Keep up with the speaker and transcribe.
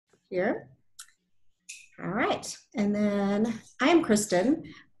Here. All right. And then I'm Kristen.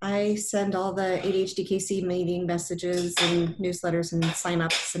 I send all the ADHD KC meeting messages and newsletters and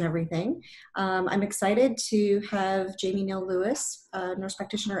signups and everything. I'm excited to have Jamie Neal Lewis, a nurse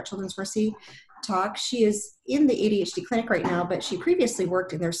practitioner at Children's Mercy, talk. She is in the ADHD clinic right now, but she previously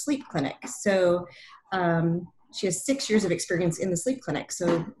worked in their sleep clinic. So she has 6 years of experience in the sleep clinic.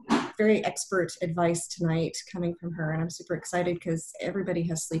 So very expert advice tonight coming from her. And I'm super excited because everybody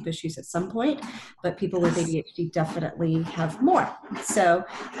has sleep issues at some point, but people with ADHD definitely have more. So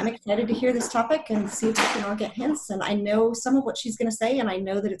I'm excited to hear this topic and see if we can all get hints. And I know some of what she's going to say, and I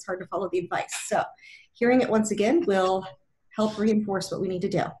know that it's hard to follow the advice. So hearing it once again will help reinforce what we need to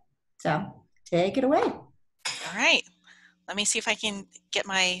do. So take it away. All right. Let me see if I can get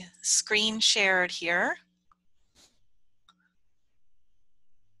my screen shared here.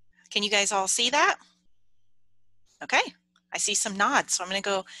 Can you guys all see that? Okay, I see some nods, so I'm going to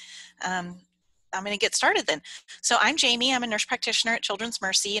go, I'm going to get started then. So I'm Jamie, I'm a nurse practitioner at Children's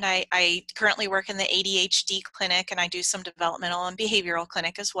Mercy, and I currently work in the ADHD clinic, and I do some developmental and behavioral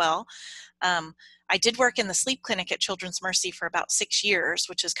clinic as well. I did work in the sleep clinic at Children's Mercy for about 6 years,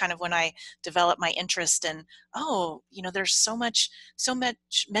 which is kind of when I developed my interest in, oh, you know, there's so much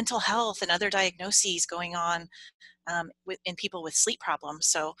mental health and other diagnoses going on in people with sleep problems.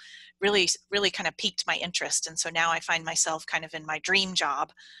 So really kind of piqued my interest. And so now I find myself kind of in my dream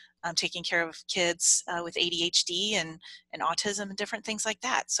job, taking care of kids with ADHD and autism and different things like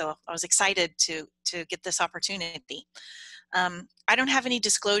that. So I was excited to get this opportunity. I don't have any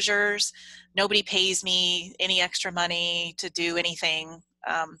disclosures. Nobody pays me any extra money to do anything.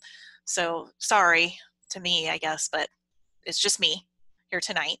 So sorry to me, I guess, but it's just me here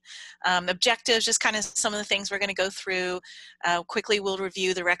tonight. Objectives, just kind of some of the things we're going to go through. Quickly, we'll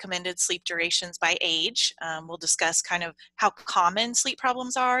review the recommended sleep durations by age. We'll discuss kind of how common sleep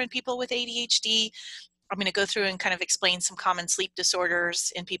problems are in people with ADHD. I'm going to go through and kind of explain some common sleep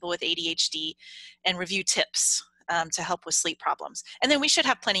disorders in people with ADHD and review tips to help with sleep problems. And then we should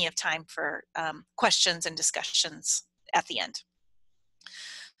have plenty of time for questions and discussions at the end.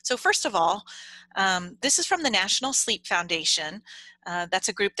 So first of all, this is from the National Sleep Foundation. That's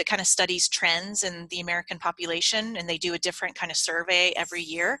a group that kind of studies trends in the American population, and they do a different kind of survey every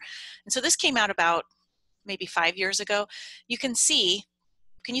year. And so this came out about maybe 5 years ago. You can see,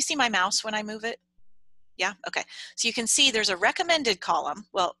 can you see my mouse when I move it? Yeah, okay. So you can see there's a recommended column.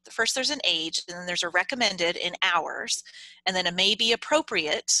 Well, first there's an age, and then there's a recommended in hours, and then a may be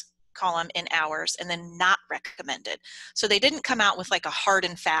appropriate column in hours, and then not recommended. So they didn't come out with like a hard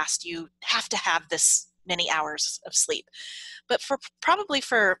and fast, you have to have this many hours of sleep. But probably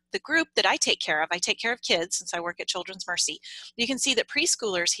for the group that I take care of kids since I work at Children's Mercy. You can see that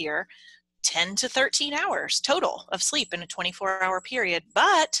preschoolers here, 10 to 13 hours total of sleep in a 24-hour period,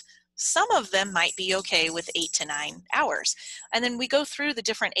 but some of them might be okay with 8 to 9 hours. And then we go through the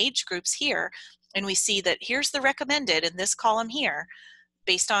different age groups here, and we see that here's the recommended in this column here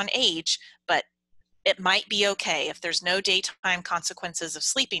based on age, but it might be okay. If there's no daytime consequences of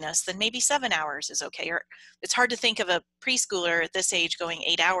sleepiness, then maybe 7 hours is okay. Or it's hard to think of a preschooler at this age going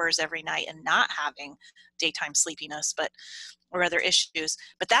 8 hours every night and not having daytime sleepiness, or other issues.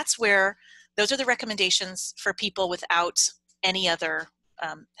 But that's where, those are the recommendations for people without any other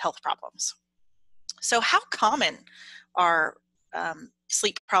health problems. So how common are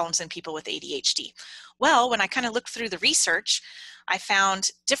sleep problems in people with ADHD? Well, when I kind of looked through the research, I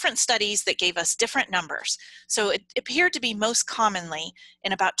found different studies that gave us different numbers. So it appeared to be most commonly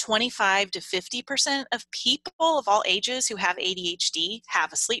in about 25 to 50% of people of all ages who have ADHD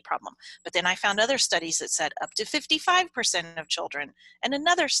have a sleep problem. But then I found other studies that said up to 55% of children, and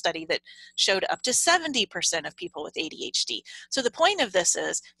another study that showed up to 70% of people with ADHD. So the point of this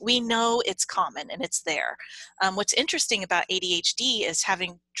is we know it's common and it's there. What's interesting about ADHD is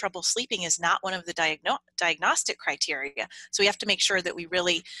having trouble sleeping is not one of the diagnostic criteria. So we have to make sure that we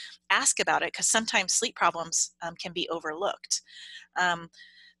really ask about it, because sometimes sleep problems can be overlooked.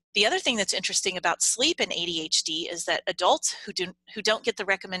 The other thing that's interesting about sleep in ADHD is that adults who don't get the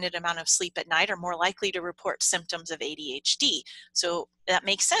recommended amount of sleep at night are more likely to report symptoms of ADHD. So that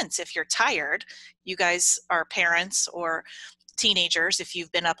makes sense. If you're tired, you guys are parents or teenagers, if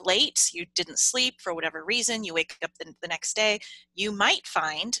you've been up late, you didn't sleep for whatever reason, you wake up the next day, you might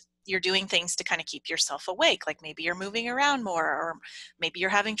find you're doing things to kind of keep yourself awake, like maybe you're moving around more, or maybe you're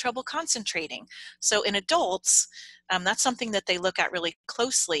having trouble concentrating. So in adults, that's something that they look at really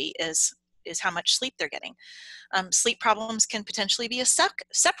closely is how much sleep they're getting. Sleep problems can potentially be a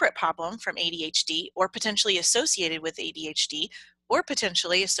separate problem from ADHD, or potentially associated with ADHD, or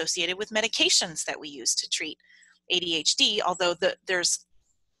potentially associated with medications that we use to treat ADHD, although there's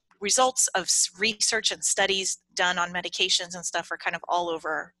results of research and studies done on medications and stuff are kind of all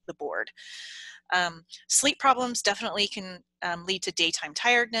over the board. Sleep problems definitely can lead to daytime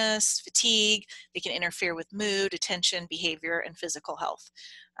tiredness, fatigue. They can interfere with mood, attention, behavior, and physical health.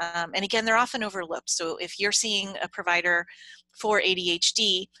 And again, they're often overlooked. So if you're seeing a provider for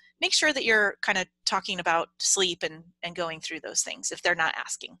ADHD, make sure that you're kind of talking about sleep and going through those things if they're not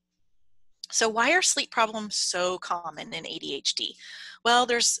asking. So why are sleep problems so common in ADHD? Well,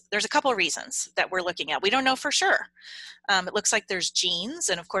 there's a couple of reasons that we're looking at. We don't know for sure. It looks like there's genes,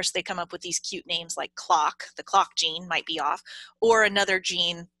 and of course they come up with these cute names like clock. The clock gene might be off, or another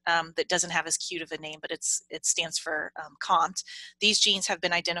gene that doesn't have as cute of a name, but it stands for COMT. These genes have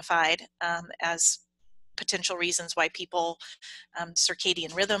been identified as potential reasons why people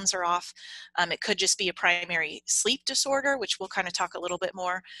circadian rhythms are off. It could just be a primary sleep disorder, which we'll kind of talk a little bit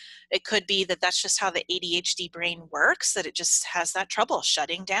more. It could be that that's just how the ADHD brain works, that it just has that trouble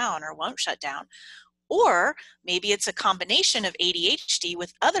shutting down or won't shut down. Or maybe it's a combination of ADHD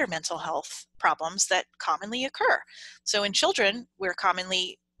with other mental health problems that commonly occur. So in children, we're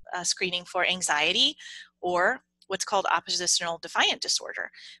commonly screening for anxiety or what's called oppositional defiant disorder.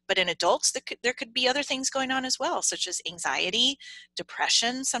 But in adults, there could be other things going on as well, such as anxiety,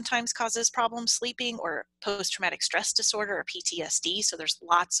 depression sometimes causes problems sleeping, or post-traumatic stress disorder or PTSD. So there's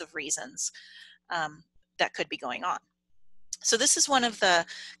lots of reasons that could be going on. So this is one of the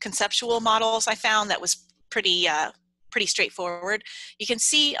conceptual models I found that was pretty straightforward. You can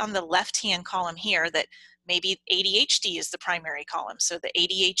see on the left-hand column here that maybe ADHD is the primary column. So the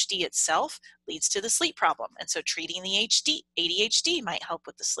ADHD itself leads to the sleep problem. And so treating the ADHD might help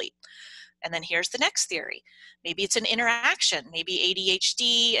with the sleep. And then here's the next theory. Maybe it's an interaction. Maybe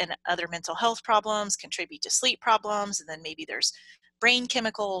ADHD and other mental health problems contribute to sleep problems. And then maybe there's brain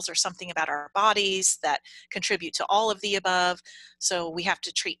chemicals or something about our bodies that contribute to all of the above. So we have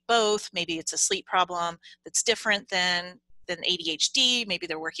to treat both. Maybe it's a sleep problem that's different than ADHD. Maybe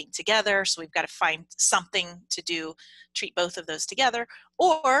they're working together. So we've got to find something to treat both of those together.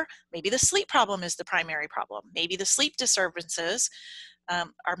 Or maybe the sleep problem is the primary problem. Maybe the sleep disturbances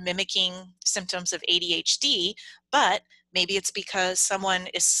are mimicking symptoms of ADHD, but maybe it's because someone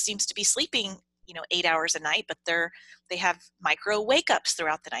seems to be sleeping 8 hours a night, but they have micro wake ups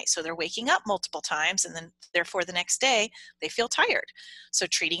throughout the night. So they're waking up multiple times, and then therefore the next day they feel tired. So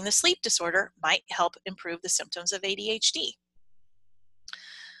treating the sleep disorder might help improve the symptoms of ADHD.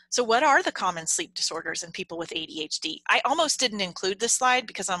 So what are the common sleep disorders in people with ADHD? I almost didn't include this slide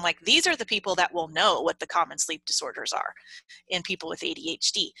because I'm like, these are the people that will know what the common sleep disorders are in people with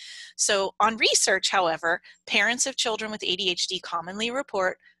ADHD. So on research, however, parents of children with ADHD commonly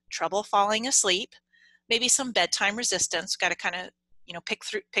report trouble falling asleep, maybe some bedtime resistance. Got to kind of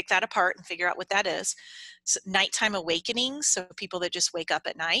pick that apart and figure out what that is. So nighttime awakenings, so people that just wake up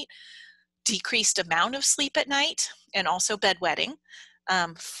at night, decreased amount of sleep at night, and also bedwetting.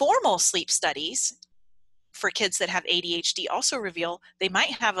 Formal sleep studies for kids that have ADHD also reveal they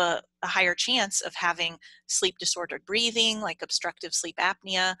might have a higher chance of having sleep disordered breathing, like obstructive sleep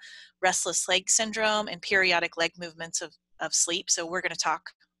apnea, restless leg syndrome, and periodic leg movements of sleep. So I'm going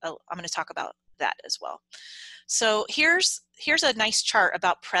to talk about that as well. So here's a nice chart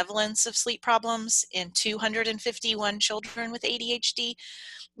about prevalence of sleep problems in 251 children with ADHD.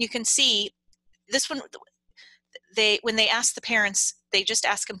 You can see this one, when they ask the parents, they just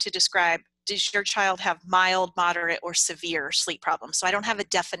ask them to describe, does your child have mild, moderate, or severe sleep problems? So I don't have a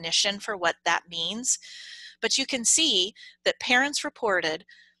definition for what that means, but you can see that parents reported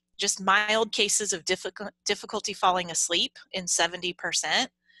just mild cases of difficulty falling asleep in 70%.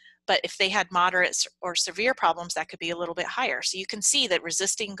 But if they had moderate or severe problems, that could be a little bit higher. So you can see that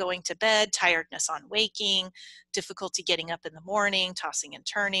resisting going to bed, tiredness on waking, difficulty getting up in the morning, tossing and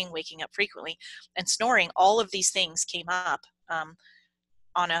turning, waking up frequently, and snoring, all of these things came up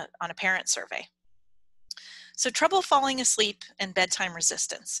on a parent survey. So trouble falling asleep and bedtime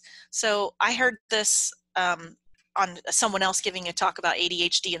resistance. So I heard this on someone else giving a talk about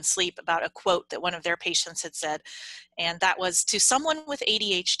ADHD and sleep, about a quote that one of their patients had said, and that was, to someone with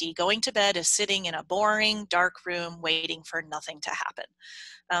ADHD, going to bed is sitting in a boring, dark room waiting for nothing to happen.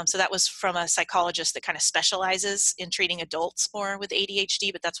 So that was from a psychologist that kind of specializes in treating adults more with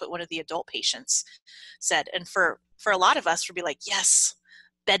ADHD, but that's what one of the adult patients said. And for a lot of us, we'd be like, yes,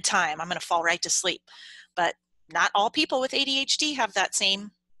 bedtime, I'm going to fall right to sleep. But not all people with ADHD have that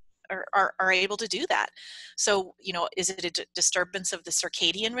same are able to do that. So, is it a disturbance of the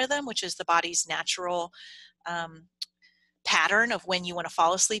circadian rhythm, which is the body's natural pattern of when you want to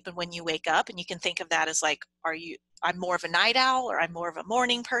fall asleep and when you wake up? And you can think of that as like, I'm more of a night owl, or I'm more of a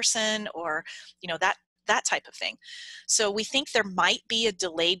morning person, or, that that type of thing. So we think there might be a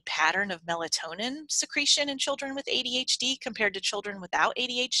delayed pattern of melatonin secretion in children with ADHD compared to children without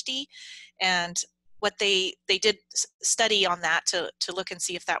ADHD. And what they did study on that to look and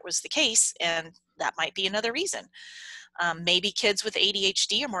see if that was the case, and that might be another reason. Maybe kids with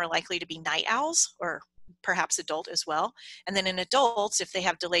ADHD are more likely to be night owls, or perhaps adult as well. And then in adults, if they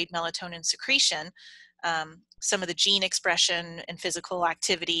have delayed melatonin secretion, some of the gene expression and physical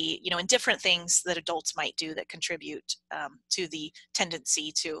activity, and different things that adults might do that contribute to the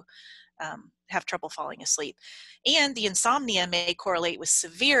tendency to have trouble falling asleep. And the insomnia may correlate with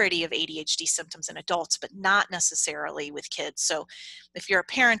severity of ADHD symptoms in adults, but not necessarily with kids. So if you're a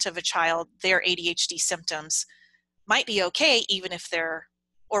parent of a child, their ADHD symptoms might be okay, even if they're,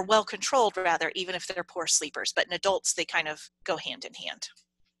 or well controlled rather, even if they're poor sleepers. But in adults, they kind of go hand in hand.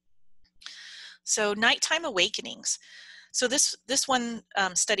 So nighttime awakenings. So this one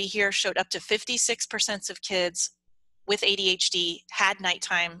study here showed up to 56% of kids with ADHD had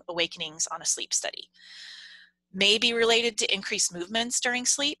nighttime awakenings on a sleep study. May be related to increased movements during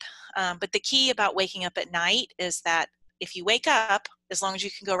sleep, but the key about waking up at night is that if you wake up, as long as you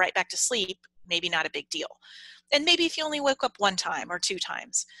can go right back to sleep, maybe not a big deal. And maybe if you only woke up one time or two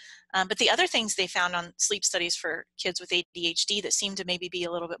times. But the other things they found on sleep studies for kids with ADHD that seemed to maybe be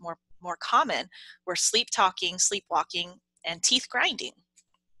a little bit more common were sleep talking, sleepwalking, and teeth grinding.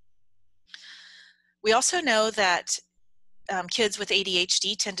 We also know that kids with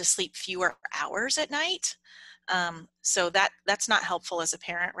ADHD tend to sleep fewer hours at night. So that's not helpful as a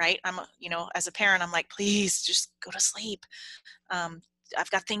parent, right? As a parent, I'm like, please just go to sleep.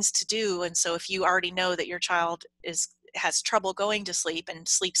 I've got things to do. And so if you already know that your child has trouble going to sleep and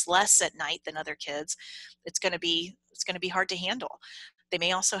sleeps less at night than other kids, it's going to be hard to handle. They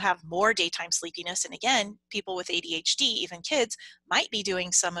may also have more daytime sleepiness. And again, people with ADHD, even kids, might be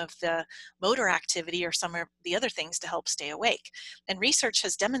doing some of the motor activity or some of the other things to help stay awake. And research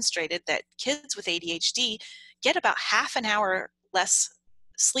has demonstrated that kids with ADHD get about half an hour less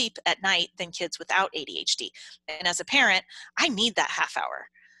sleep at night than kids without ADHD. And as a parent, I need that half hour,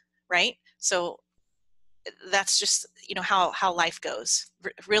 right? So that's just how life goes.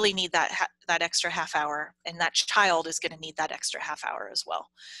 Really need that extra half hour, and that child is going to need that extra half hour as well.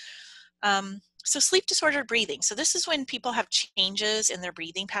 So sleep disordered breathing. So this is when people have changes in their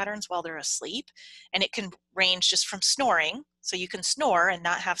breathing patterns while they're asleep, and it can range just from snoring. So you can snore and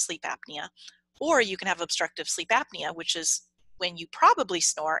not have sleep apnea, or you can have obstructive sleep apnea, which is when you probably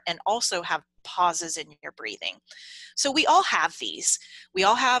snore and also have pauses in your breathing. So we all have these. We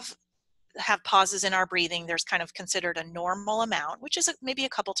all have pauses in our breathing. There's kind of considered a normal amount, which is maybe a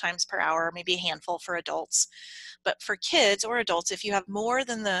couple times per hour, maybe a handful for adults. But for kids or adults, if you have more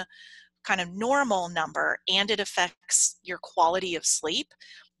than the kind of normal number and it affects your quality of sleep,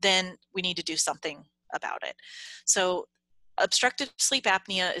 then we need to do something about it. So obstructive sleep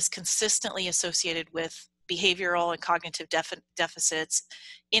apnea is consistently associated with behavioral and cognitive deficits,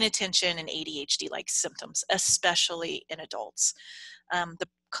 inattention, and ADHD-like symptoms, especially in adults.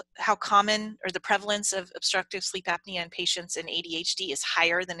 How common or the prevalence of obstructive sleep apnea in patients in ADHD is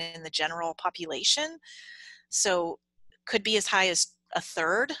higher than in the general population. So could be as high as a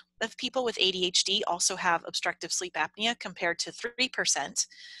third of people with ADHD also have obstructive sleep apnea compared to 3%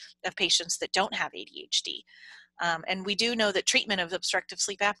 of patients that don't have ADHD. And we do know that treatment of obstructive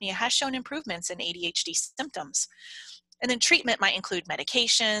sleep apnea has shown improvements in ADHD symptoms. And then treatment might include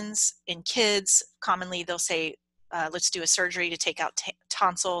medications. In kids, commonly they'll say, let's do a surgery to take out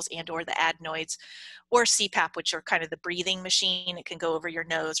tonsils and or the adenoids, or CPAP, which are kind of the breathing machine. It can go over your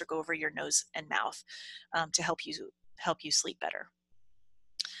nose or go over your nose and mouth to help you sleep better.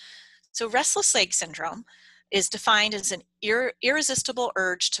 So restless leg syndrome is defined as an irresistible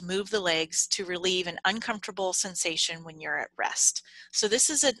urge to move the legs to relieve an uncomfortable sensation when you're at rest. So this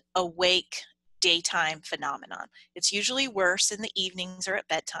is an awake daytime phenomenon. It's usually worse in the evenings or at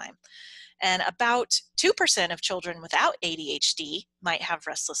bedtime. And about 2% of children without ADHD might have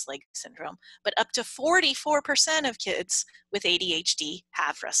restless leg syndrome, but up to 44% of kids with ADHD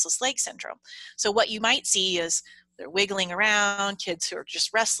have restless leg syndrome. So what you might see is they're wiggling around, kids who are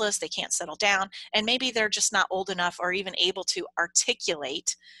just restless, they can't settle down, and maybe they're just not old enough or even able to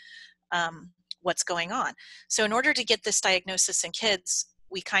articulate what's going on. So in order to get this diagnosis in kids,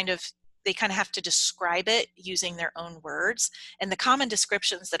 they kind of have to describe it using their own words. And the common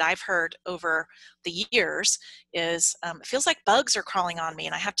descriptions that I've heard over the years is, it feels like bugs are crawling on me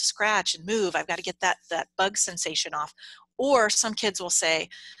and I have to scratch and move. I've got to get that bug sensation off. Or some kids will say,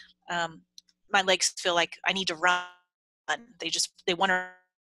 my legs feel like I need to run. They want to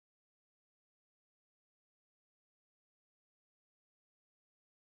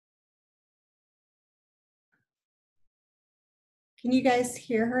Can you guys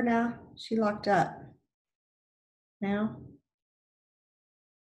hear her now? She locked up. Now?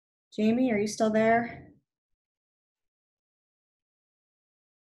 Jamie, are you still there?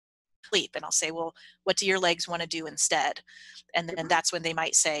 Sleep, and I'll say, well, what do your legs want to do instead? And then that's when they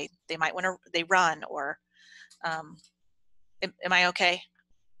might say they might want to they run, or am I okay?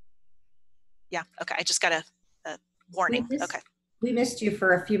 Yeah, okay. I just got a warning. Okay. We missed you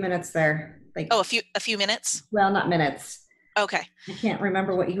for a few minutes there. Like, Oh, a few minutes. well, not minutes. Okay. I can't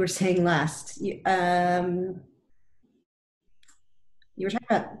remember what you were saying last. You were talking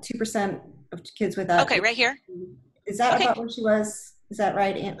about 2% of kids with Okay, right here. Is that Okay. about where she was? Is that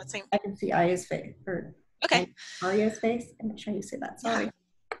right? And Let's see. I can see Aya's face, or Okay. Aria's face. I'm not sure you say that. Sorry.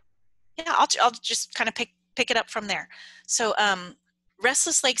 Yeah, I'll just kind of pick it up from there. So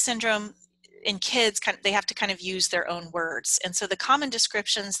restless leg syndrome in kids, they have to kind of use their own words. And so the common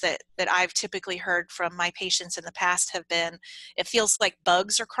descriptions that I've typically heard from my patients in the past have been, it feels like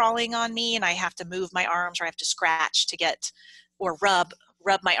bugs are crawling on me and I have to move my arms, or I have to scratch to get, or rub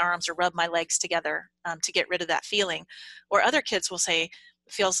my arms or rub my legs together to get rid of that feeling. Or other kids will say,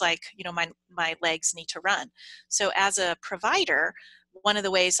 it feels like, my legs need to run. So as a provider, one of the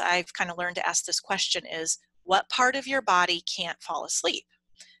ways I've kind of learned to ask this question is, what part of your body can't fall asleep?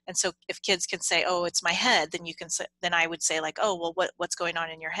 And so if kids can say, oh, it's my head, then you can say, then I would say like, oh, well, what's going on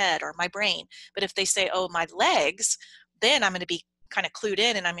in your head, or my brain? But if they say, oh, my legs, then I'm going to be kind of clued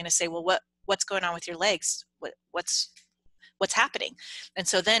in, and I'm going to say, well, what's going on with your legs? What's happening? And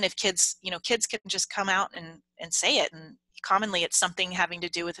so then if kids can just come out and say it, and commonly it's something having to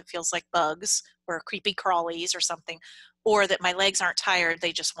do with, it feels like bugs or creepy crawlies or something, or that my legs aren't tired,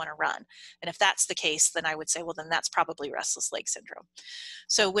 they just want to run. And if that's the case, then I would say, well, then that's probably restless leg syndrome.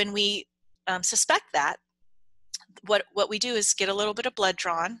 So when we suspect that, what we do is get a little bit of blood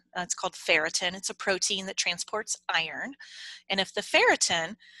drawn. It's called ferritin. It's a protein that transports iron. And if the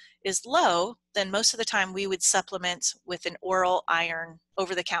ferritin is low, then most of the time we would supplement with an oral iron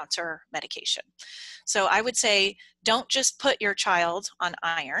over-the-counter medication. So I would say, don't just put your child on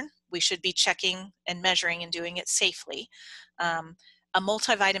iron. We should be checking and measuring and doing it safely. A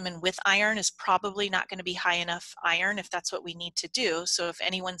multivitamin with iron is probably not going to be high enough iron if that's what we need to do. So if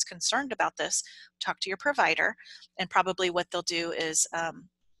anyone's concerned about this, talk to your provider, and probably what they'll do is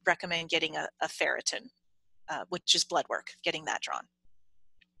recommend getting a ferritin, which is blood work, getting that drawn.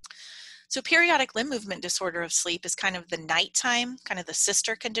 So periodic limb movement disorder of sleep is kind of the nighttime, kind of the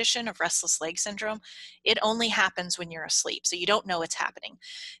sister condition of restless leg syndrome. It only happens when you're asleep, so you don't know it's happening.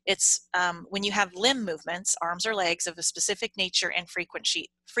 It's when you have limb movements, arms or legs, of a specific nature and frequency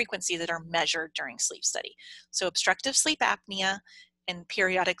that are measured during sleep study. So obstructive sleep apnea and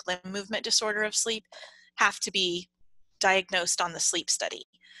periodic limb movement disorder of sleep have to be diagnosed on the sleep study.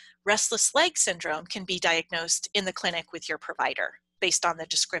 Restless leg syndrome can be diagnosed in the clinic with your provider based on the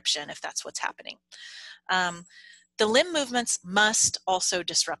description, if that's what's happening. The limb movements must also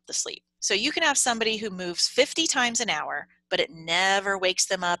disrupt the sleep. So you can have somebody who moves 50 times an hour, but it never wakes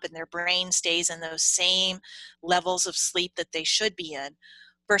them up and their brain stays in those same levels of sleep that they should be in,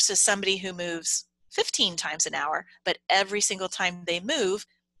 versus somebody who moves 15 times an hour, but every single time they move,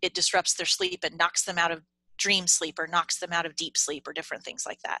 it disrupts their sleep and knocks them out of dream sleep or knocks them out of deep sleep or different things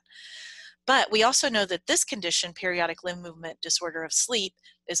like that. But we also know that this condition, periodic limb movement disorder of sleep,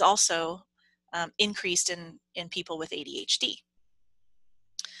 is also increased in people with ADHD.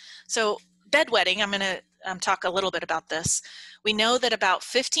 So bedwetting, I'm going to talk a little bit about this. We know that about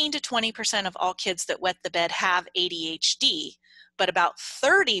 15 to 20% of all kids that wet the bed have ADHD, but about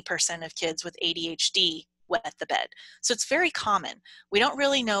 30% of kids with ADHD wet the bed. So it's very common. We don't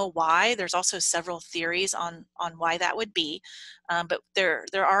really know why. There's also several theories on why that would be, but there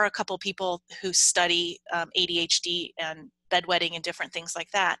are a couple people who study ADHD and bedwetting and different things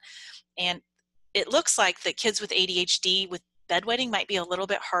like that. And it looks like that kids with ADHD with bedwetting might be a little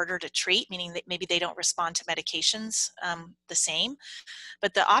bit harder to treat, meaning that maybe they don't respond to medications the same.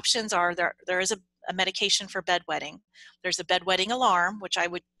 But the options are, there is a medication for bedwetting. There's a bedwetting alarm, which I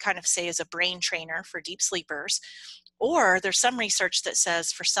would kind of say is a brain trainer for deep sleepers. Or there's some research that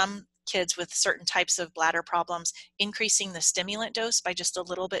says for some kids with certain types of bladder problems, increasing the stimulant dose by just a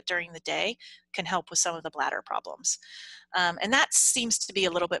little bit during the day can help with some of the bladder problems. And that seems to be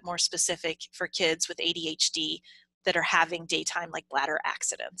a little bit more specific for kids with ADHD that are having daytime like bladder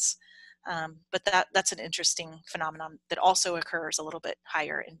accidents. But that's an interesting phenomenon that also occurs a little bit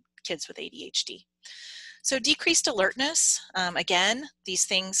higher in kids with ADHD. So decreased alertness, again, these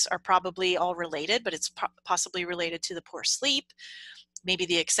things are probably all related, but it's possibly related to the poor sleep. Maybe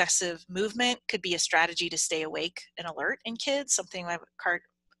the excessive movement could be a strategy to stay awake and alert in kids, something I've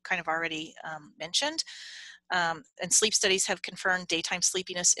kind of already mentioned. And sleep studies have confirmed daytime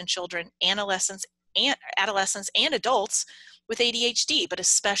sleepiness in children, adolescents, and adults with ADHD, but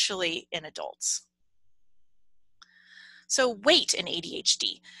especially in adults. So weight in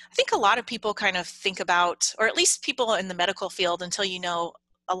ADHD. I think a lot of people kind of think about, or at least people in the medical field, until you know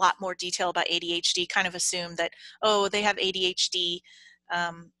a lot more detail about ADHD, kind of assume that, oh, they have ADHD,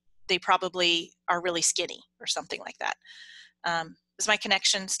 they probably are really skinny or something like that. Is my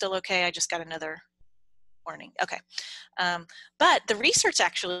connection still okay? I just got another warning. Okay. But the research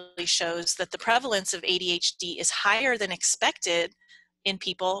actually shows that the prevalence of ADHD is higher than expected in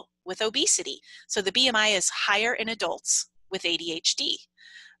people with obesity. So the BMI is higher in adults with ADHD.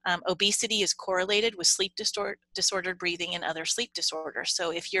 Obesity is correlated with sleep disordered breathing and other sleep disorders.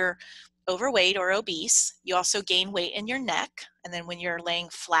 So if you're overweight or obese, you also gain weight in your neck. And then when you're laying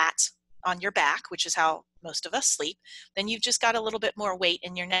flat on your back, which is how most of us sleep, then you've just got a little bit more weight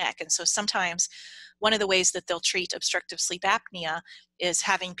in your neck. And so sometimes one of the ways that they'll treat obstructive sleep apnea is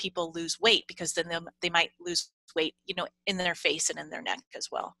having people lose weight, because then they might lose weight, in their face and in their neck as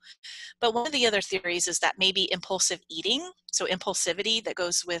well. But one of the other theories is that maybe impulsive eating, so impulsivity that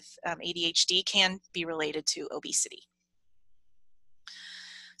goes with ADHD, can be related to obesity.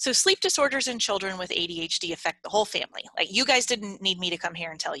 So sleep disorders in children with ADHD affect the whole family. Like, you guys didn't need me to come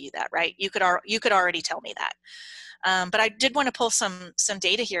here and tell you that, right? You could already tell me that. But I did want to pull some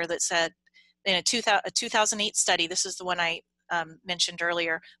data here that said in a 2008 study, this is the one I mentioned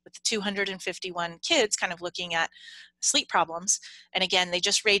earlier, with the 251 kids kind of looking at sleep problems. And again, they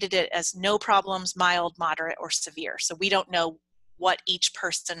just rated it as no problems, mild, moderate, or severe. So we don't know what each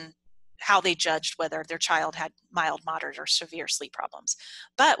person, how they judged whether their child had mild, moderate, or severe sleep problems.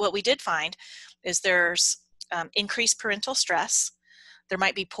 But what we did find is there's increased parental stress. There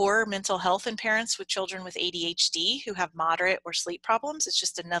might be poor mental health in parents with children with ADHD who have moderate or sleep problems. It's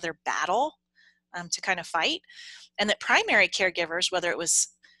just another battle to kind of fight. And that primary caregivers, whether it was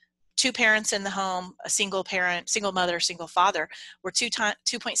two parents in the home, a single parent, single mother, single father, were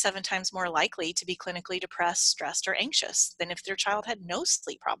 2.7 times more likely to be clinically depressed, stressed, or anxious than if their child had no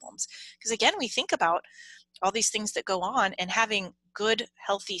sleep problems. Because again, we think about all these things that go on, and having good,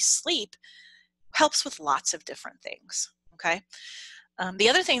 healthy sleep helps with lots of different things, okay? The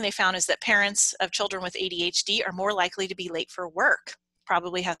other thing they found is that parents of children with ADHD are more likely to be late for work.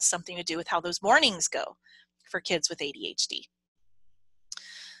 Probably has something to do with how those mornings go for kids with ADHD.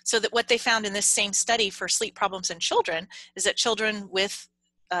 So that what they found in this same study for sleep problems in children is that children with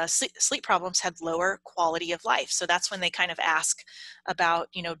sleep problems had lower quality of life. So that's when they kind of ask about,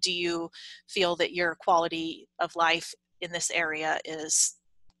 do you feel that your quality of life in this area is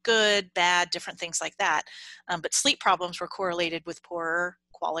good, bad, different things like that. But sleep problems were correlated with poorer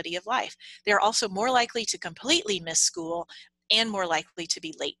quality of life. They're also more likely to completely miss school and more likely to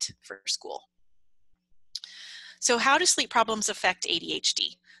be late for school. So how do sleep problems affect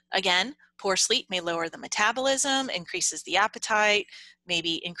ADHD? Again, poor sleep may lower the metabolism, increases the appetite,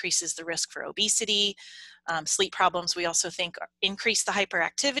 maybe increases the risk for obesity. Sleep problems, we also think, increase the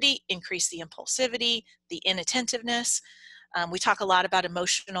hyperactivity, increase the impulsivity, the inattentiveness. We talk a lot about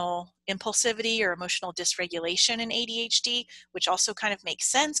emotional impulsivity or emotional dysregulation in ADHD, which also kind of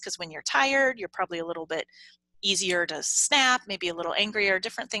makes sense, because when you're tired, you're probably a little bit easier to snap, maybe a little angrier,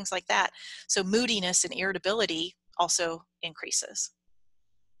 different things like that. So moodiness and irritability also increases.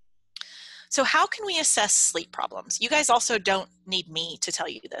 So how can we assess sleep problems? You guys also don't need me to tell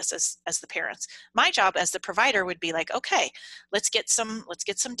you this as the parents. My job as the provider would be like, okay, let's get some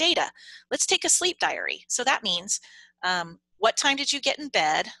data. Let's take a sleep diary. So that means what time did you get in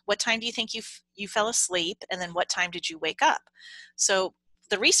bed? What time do you think you fell asleep? And then what time did you wake up? So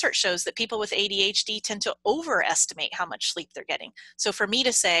the research shows that people with ADHD tend to overestimate how much sleep they're getting. So for me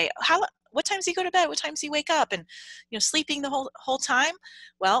to say, what times do you go to bed? What times do you wake up? And sleeping the whole time,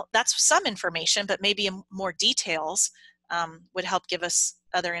 well, that's some information, but maybe more details would help give us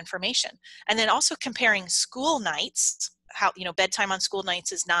other information. And then also comparing school nights, how bedtime on school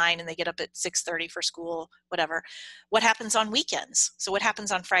nights is 9 and they get up at 6:30 for school, whatever. What happens on weekends? So what happens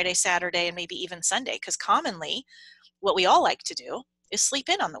on Friday, Saturday, and maybe even Sunday? Because commonly, what we all like to do is sleep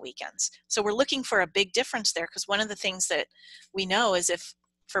in on the weekends. So we're looking for a big difference there, because one of the things that we know is if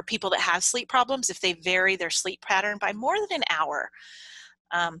for people that have sleep problems, if they vary their sleep pattern by more than an hour,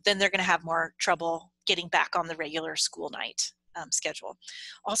 then they're going to have more trouble getting back on the regular school night schedule.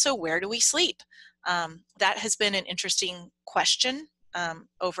 Also, where do we sleep? That has been an interesting question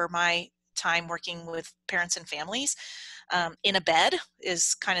over my time working with parents and families. In a bed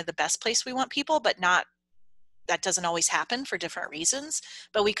is kind of the best place we want people, but that doesn't always happen for different reasons,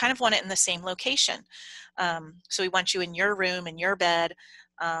 but we kind of want it in the same location. So we want you in your room, in your bed,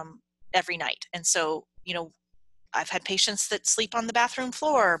 every night. And so, I've had patients that sleep on the bathroom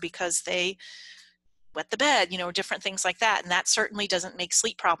floor because they wet the bed, different things like that. And that certainly doesn't make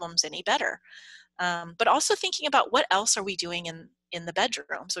sleep problems any better. But also thinking about what else are we doing in the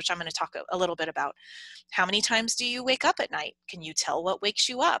bedrooms, which I'm going to talk a little bit about. How many times do you wake up at night? Can you tell what wakes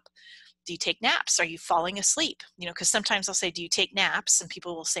you up? Do you take naps? Are you falling asleep? Because sometimes I'll say, do you take naps? And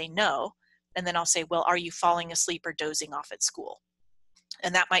people will say no. And then I'll say, well, are you falling asleep or dozing off at school?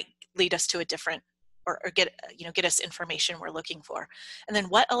 And that might lead us to a different, or get us information we're looking for. And then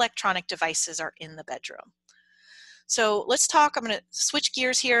what electronic devices are in the bedroom? So let's talk, I'm going to switch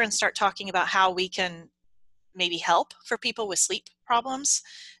gears here and start talking about how we can maybe help for people with sleep problems.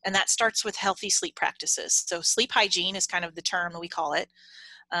 And that starts with healthy sleep practices. So sleep hygiene is kind of the term we call it.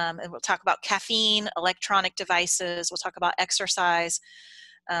 And we'll talk about caffeine, electronic devices, we'll talk about exercise,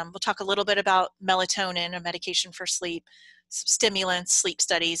 we'll talk a little bit about melatonin, a medication for sleep, stimulants, sleep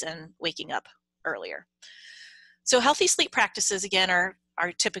studies, and waking up earlier. So healthy sleep practices, again, are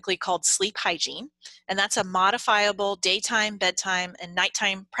typically called sleep hygiene, and that's a modifiable daytime, bedtime, and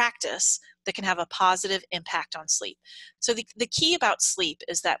nighttime practice that can have a positive impact on sleep. So the key about sleep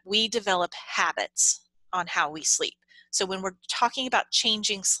is that we develop habits on how we sleep. So when we're talking about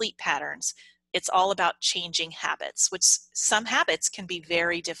changing sleep patterns, it's all about changing habits, which some habits can be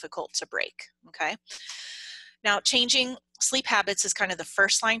very difficult to break, okay? Now, changing sleep habits is kind of the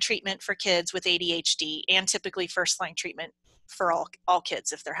first line treatment for kids with ADHD, and typically first line treatment for all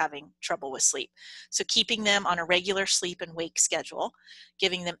kids if they're having trouble with sleep. So keeping them on a regular sleep and wake schedule,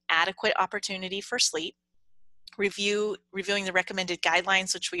 giving them adequate opportunity for sleep, reviewing the recommended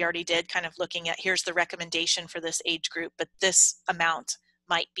guidelines, which we already did, kind of looking at here's the recommendation for this age group, but this amount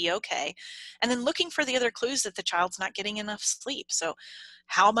might be okay. And then looking for the other clues that the child's not getting enough sleep. So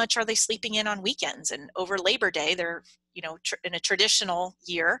how much are they sleeping in on weekends? And over Labor Day, they're, in a traditional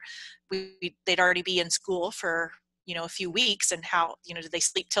year, they'd already be in school for, a few weeks. And how, do they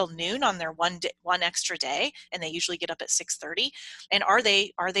sleep till noon on their one extra day? And they usually get up at 6:30. And are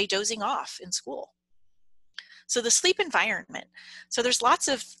they dozing off in school? So the sleep environment. So there's lots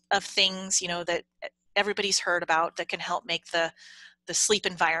of things, that everybody's heard about that can help make the sleep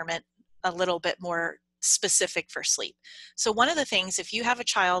environment a little bit more specific for sleep. So one of the things, if you have a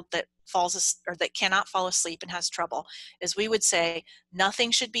child that that cannot fall asleep and has trouble, is we would say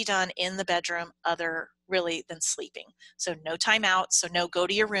nothing should be done in the bedroom other really than sleeping. So no timeouts. So no go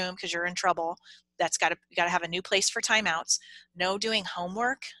to your room because you're in trouble. You got to have a new place for timeouts. No doing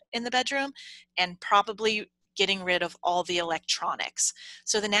homework in the bedroom, and probably getting rid of all the electronics.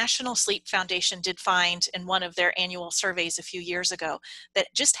 So the National Sleep Foundation did find in one of their annual surveys a few years ago that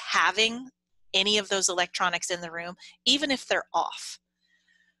just having any of those electronics in the room, even if they're off,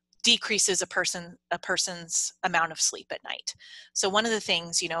 decreases a person's amount of sleep at night. So one of the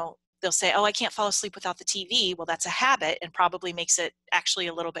things, they'll say, oh, I can't fall asleep without the TV. Well, that's a habit and probably makes it actually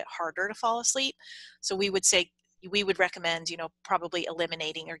a little bit harder to fall asleep. So we would recommend, probably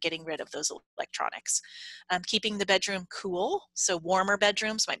eliminating or getting rid of those electronics. Keeping the bedroom cool. So warmer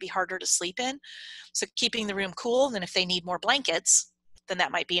bedrooms might be harder to sleep in. So keeping the room cool, and then if they need more blankets, then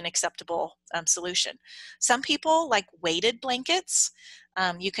that might be an acceptable solution. Some people like weighted blankets.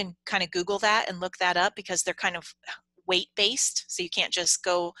 You can kind of Google that and look that up because they're kind of weight-based. So you can't just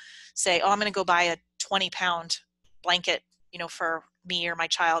go say, oh, I'm going to go buy a 20-pound blanket, for me or my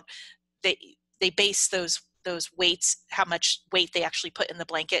child. They base those weights, how much weight they actually put in the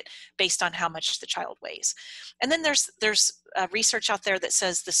blanket based on how much the child weighs. And then there's research out there that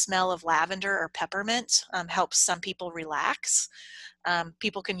says the smell of lavender or peppermint helps some people relax.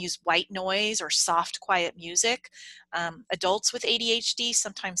 People can use white noise or soft, quiet music. Adults with ADHD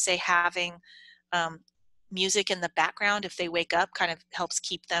sometimes say having music in the background if they wake up kind of helps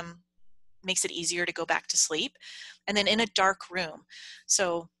makes it easier to go back to sleep. And then in a dark room.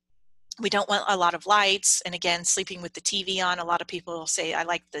 So we don't want a lot of lights. And again, sleeping with the TV on, a lot of people will say, I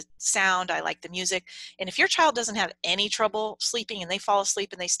like the sound, I like the music. And if your child doesn't have any trouble sleeping and they fall asleep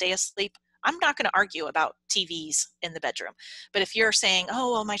and they stay asleep, I'm not going to argue about TVs in the bedroom. But if you're saying,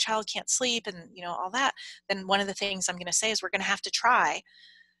 oh, well, my child can't sleep and all that, then one of the things I'm going to say is we're going to have to try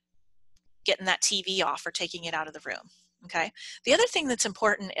getting that TV off or taking it out of the room. Okay. The other thing that's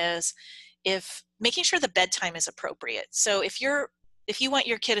important is making sure the bedtime is appropriate. So if you want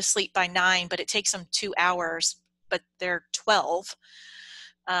your kid to sleep by 9, but it takes them 2 hours, but they're 12,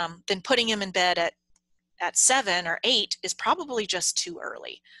 then putting them in bed at 7 or 8 is probably just too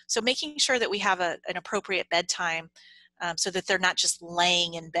early. So making sure that we have an appropriate bedtime so that they're not just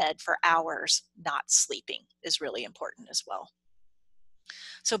laying in bed for hours not sleeping is really important as well.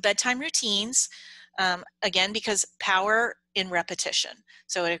 So bedtime routines, Again, because power in repetition.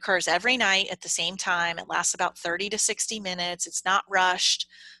 So it occurs every night at the same time. It lasts about 30 to 60 minutes. It's not rushed,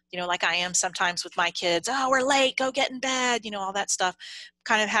 like I am sometimes with my kids. Oh, we're late, go get in bed, all that stuff.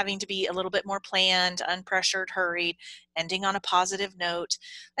 Kind of having to be a little bit more planned, unpressured, hurried, ending on a positive note.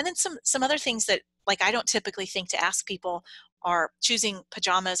 And then some other things that, like, I don't typically think to ask people are choosing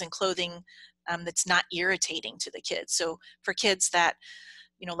pajamas and clothing that's not irritating to the kids. So for kids that,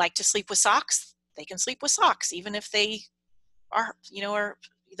 like to sleep with socks, they can sleep with socks, even if they are, or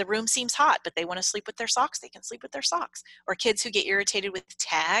the room seems hot, but they want to sleep with their socks, they can sleep with their socks. Or kids who get irritated with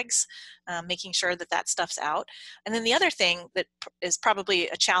tags, making sure that that stuff's out. And then the other thing that is probably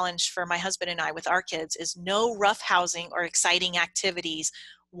a challenge for my husband and I with our kids is no rough housing or exciting activities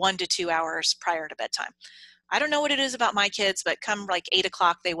 1 to 2 hours prior to bedtime. I don't know what it is about my kids, but come like 8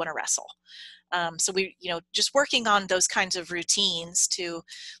 o'clock, they want to wrestle. So we, just working on those kinds of routines to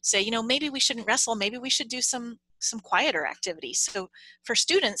say, maybe we shouldn't wrestle, maybe we should do some quieter activities. So for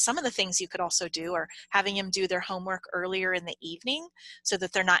students, some of the things you could also do are having them do their homework earlier in the evening so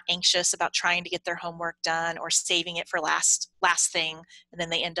that they're not anxious about trying to get their homework done or saving it for last thing, and then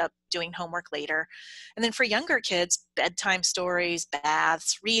they end up doing homework later. And then for younger kids, bedtime stories,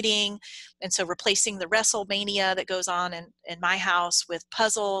 baths, reading. And so replacing the wrestle mania that goes on in my house with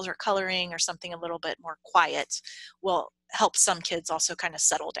puzzles or coloring or something a little bit more quiet will help some kids also kind of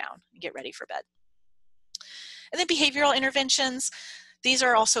settle down and get ready for bed. And then behavioral interventions. These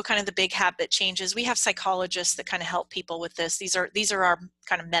are also kind of the big habit changes. We have psychologists that kind of help people with this. These are our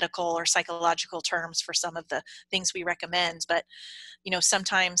kind of medical or psychological terms for some of the things we recommend. But,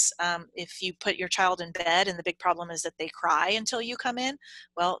 sometimes if you put your child in bed and the big problem is that they cry until you come in,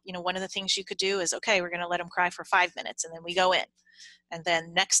 well, one of the things you could do is, okay, we're going to let them cry for 5 minutes and then we go in. And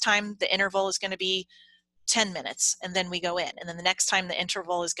then next time the interval is going to be 10 minutes and then we go in, and then the next time the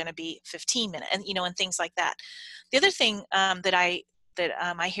interval is going to be 15 minutes, and and things like that. The other thing that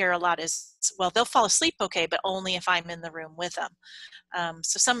I hear a lot is, well, they'll fall asleep okay, but only if I'm in the room with them.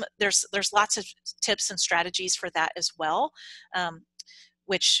 So there's lots of tips and strategies for that as well,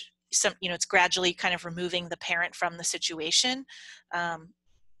 which it's gradually kind of removing the parent from the situation.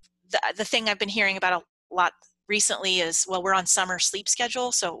 The thing I've been hearing about a lot recently is, well, we're on summer sleep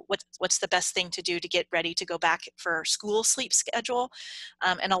schedule, so what's the best thing to do to get ready to go back for school sleep schedule?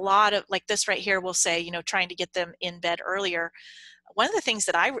 And a lot of, like this right here will say, trying to get them in bed earlier. One of the things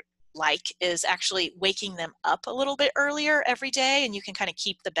that I like is actually waking them up a little bit earlier every day, and you can kind of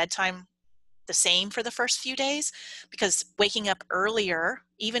keep the bedtime the same for the first few days, because waking up earlier,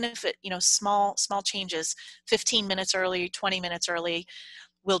 even if it, small changes, 15 minutes early, 20 minutes early,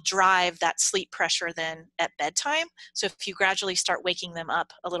 will drive that sleep pressure then at bedtime. So if you gradually start waking them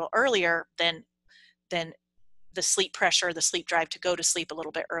up a little earlier, then the sleep pressure, the sleep drive to go to sleep a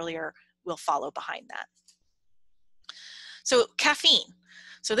little bit earlier will follow behind that. So caffeine.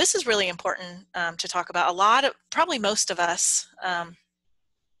 So this is really important to talk about. Probably most of us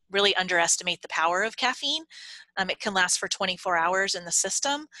really underestimate the power of caffeine. It can last for 24 hours in the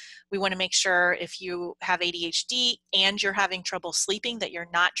system. We want to make sure if you have ADHD and you're having trouble sleeping that you're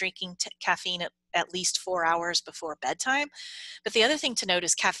not drinking caffeine at least 4 hours before bedtime. But the other thing to note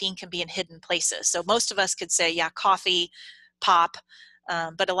is caffeine can be in hidden places. So most of us could say, yeah, coffee, pop,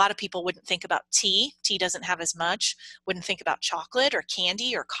 but a lot of people wouldn't think about tea. Tea doesn't have as much. Wouldn't think about chocolate or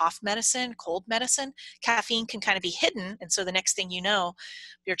candy or cough medicine, cold medicine. Caffeine can kind of be hidden. And so the next thing you know,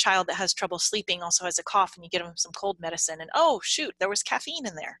 your child that has trouble sleeping also has a cough, and you get them some cold medicine and, oh, shoot, there was caffeine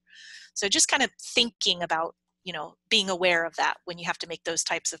in there. So just kind of thinking about, being aware of that when you have to make those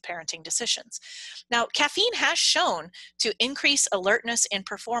types of parenting decisions. Now, caffeine has shown to increase alertness and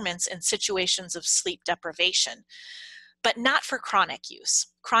performance in situations of sleep deprivation, but not for chronic use.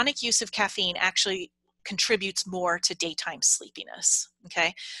 Chronic use of caffeine actually contributes more to daytime sleepiness,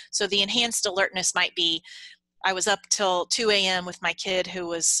 okay? So the enhanced alertness might be, I was up till 2 a.m. with my kid who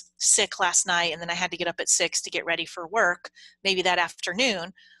was sick last night, and then I had to get up at 6 to get ready for work. Maybe that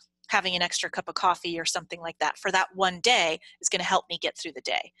afternoon, having an extra cup of coffee or something like that for that one day is going to help me get through the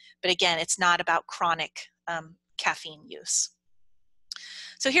day. But again, it's not about chronic caffeine use.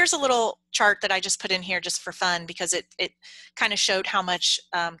 So here's a little chart that I just put in here just for fun, because it kind of showed how much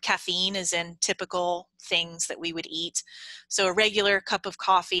caffeine is in typical things that we would eat. So a regular cup of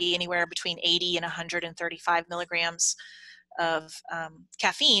coffee, anywhere between 80 and 135 milligrams of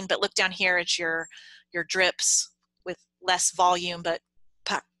caffeine. But look down here at your drips with less volume, but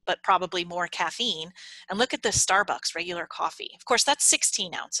probably more caffeine. And look at the Starbucks regular coffee. Of course, that's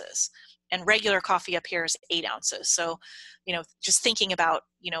 16 ounces. And regular coffee up here is 8 ounces. So, just thinking about,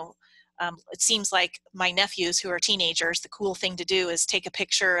 It seems like my nephews who are teenagers, the cool thing to do is take a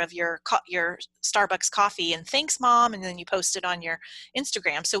picture of your Starbucks coffee and thanks mom, and then you post it on your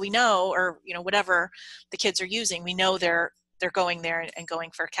Instagram. So we know, or whatever the kids are using, we know they're going there and going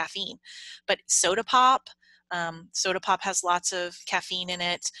for caffeine. But soda pop has lots of caffeine in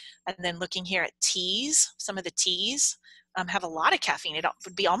it. And then looking here at teas, some of the teas have a lot of caffeine. It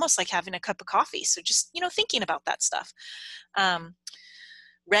would be almost like having a cup of coffee. So just thinking about that stuff.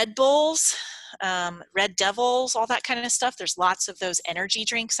 Red Bulls, Red Devils, all that kind of stuff. There's lots of those energy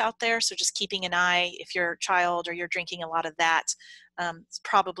drinks out there. So just keeping an eye if you're a child or you're drinking a lot of that, it's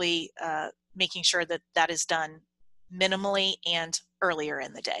probably making sure that that is done minimally and earlier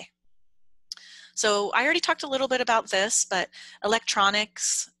in the day. So I already talked a little bit about this, but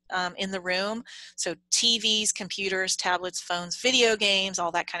electronics in the room. So TVs, computers, tablets, phones, video games,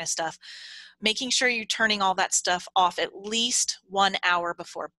 all that kind of stuff. Making sure you're turning all that stuff off at least 1 hour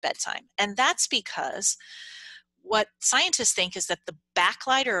before bedtime. And that's because what scientists think is that the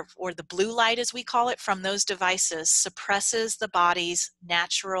backlight, or the blue light as we call it, from those devices suppresses the body's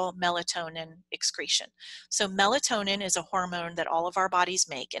natural melatonin excretion. So melatonin is a hormone that all of our bodies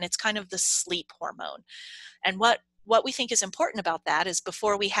make, and it's kind of the sleep hormone. And what we think is important about that is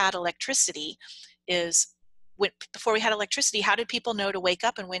before we had electricity, how did people know to wake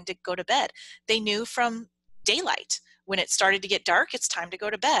up and when to go to bed? They knew from daylight. When it started to get dark, it's time to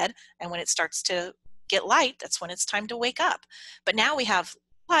go to bed. And when it starts to get light, that's when it's time to wake up. But now we have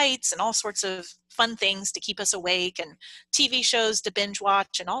lights and all sorts of fun things to keep us awake, and TV shows to binge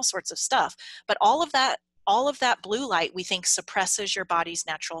watch and all sorts of stuff. But all of that blue light, we think, suppresses your body's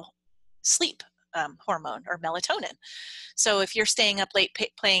natural sleep hormone, or melatonin. So if you're staying up late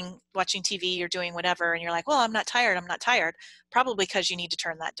watching TV, you're doing whatever, and you're like, well, I'm not tired, probably because you need to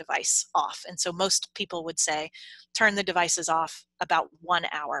turn that device off. And so most people would say, turn the devices off about 1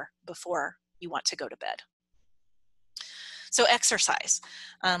 hour before you want to go to bed. So exercise.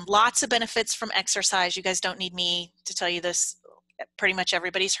 Lots of benefits from exercise. You guys don't need me to tell you this. Pretty much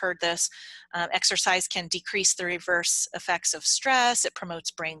everybody's heard this. Exercise can decrease the reverse effects of stress. It promotes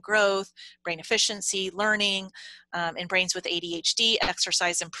brain growth, brain efficiency, learning. In brains with ADHD,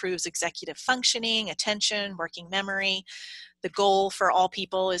 exercise improves executive functioning, attention, working memory. The goal for all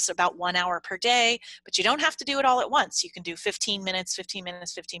people is about 1 hour per day, but you don't have to do it all at once. You can do 15 minutes, 15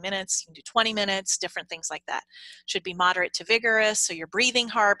 minutes, 15 minutes. You can do 20 minutes, different things like that. Should be moderate to vigorous, so you're breathing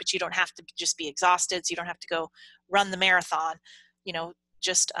hard, but you don't have to just be exhausted. So you don't have to go run the marathon.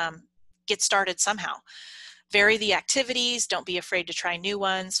 Just get started somehow. Vary the activities. Don't be afraid to try new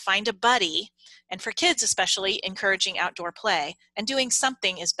ones. Find a buddy. And for kids especially, encouraging outdoor play. And doing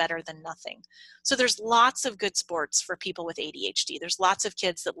something is better than nothing. So there's lots of good sports for people with ADHD. There's lots of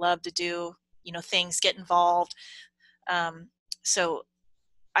kids that love to do, things, get involved. So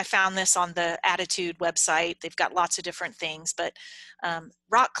I found this on the Attitude website. They've got lots of different things, but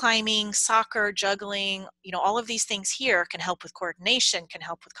rock climbing, soccer, juggling, all of these things here can help with coordination, can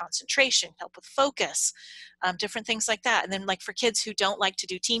help with concentration, help with focus, different things like that. And then, like, for kids who don't like to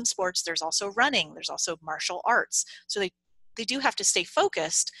do team sports, there's also running, there's also martial arts. So they do have to stay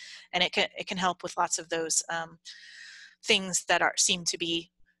focused, and it can help with lots of those things that seem to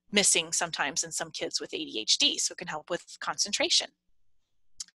be missing sometimes in some kids with ADHD. So it can help with concentration.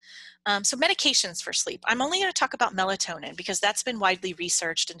 So medications for sleep. I'm only going to talk about melatonin because that's been widely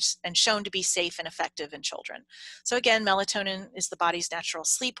researched and shown to be safe and effective in children. So again, melatonin is the body's natural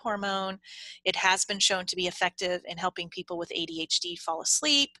sleep hormone. It has been shown to be effective in helping people with ADHD fall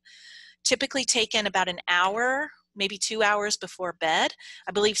asleep. Typically taken about an hour, maybe 2 hours before bed.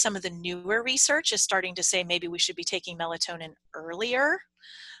 I believe some of the newer research is starting to say maybe we should be taking melatonin earlier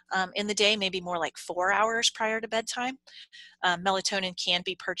in the day, maybe more like 4 hours prior to bedtime. Melatonin can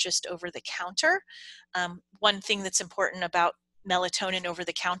be purchased over the counter. One thing that's important about melatonin over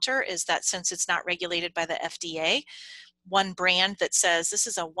the counter is that since it's not regulated by the FDA, one brand that says this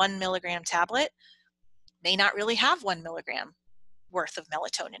is a 1 milligram tablet may not really have 1 milligram worth of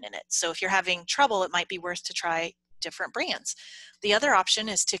melatonin in it. So if you're having trouble, it might be worth to try different brands. The other option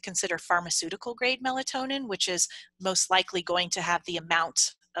is to consider pharmaceutical grade melatonin, which is most likely going to have the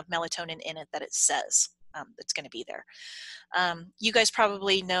amount of melatonin in it that it says that's going to be there. You guys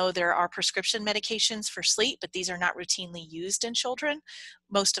probably know there are prescription medications for sleep, but these are not routinely used in children.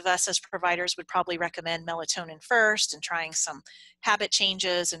 Most of us as providers would probably recommend melatonin first and trying some habit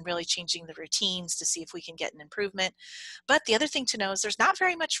changes and really changing the routines to see if we can get an improvement. But the other thing to know is there's not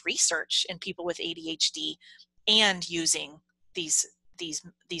very much research in people with ADHD and using these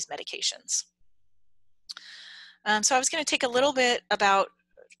medications. So I was going to take a little bit about,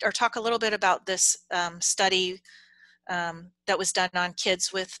 or talk a little bit about this study that was done on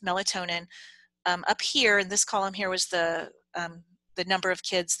kids with melatonin. Up here in this column here was the number of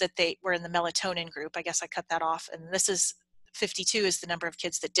kids that they were in the melatonin group. I guess I cut that off. And this is 52 is the number of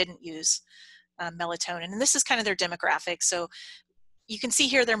kids that didn't use melatonin. And this is kind of their demographic. So you can see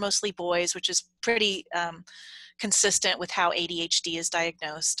here they're mostly boys, which is pretty consistent with how ADHD is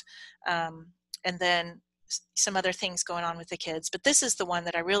diagnosed. And then some other things going on with the kids, but this is the one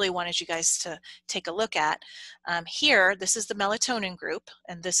that I really wanted you guys to take a look at. Here, this is the melatonin group,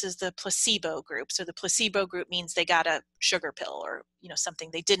 and this is the placebo group. So the placebo group means they got a sugar pill or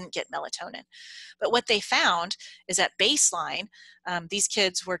something. They didn't get melatonin. But what they found is at baseline, these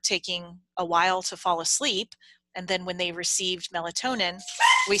kids were taking a while to fall asleep, and then when they received melatonin,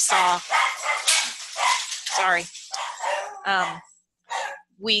 we saw,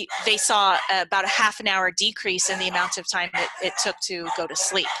 they saw about a half an hour decrease in the amount of time it took to go to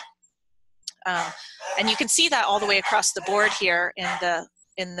sleep. And you can see that all the way across the board here in the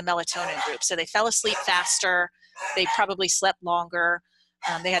melatonin group. So they fell asleep faster, they probably slept longer,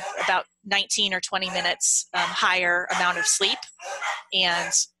 they had about 19 or 20 minutes higher amount of sleep,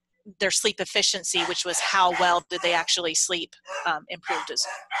 and their sleep efficiency, which was how well did they actually sleep, improved.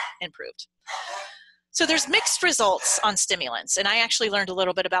 So there's mixed results on stimulants, and I actually learned a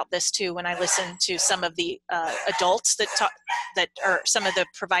little bit about this too when I listened to some of the adults that are some of the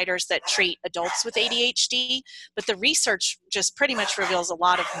providers that treat adults with ADHD, but the research just pretty much reveals a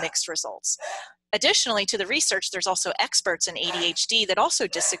lot of mixed results. Additionally to the research, there's also experts in ADHD that also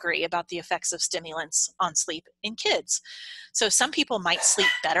disagree about the effects of stimulants on sleep in kids. So some people might sleep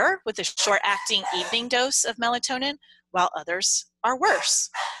better with a short-acting evening dose of melatonin, while others are worse.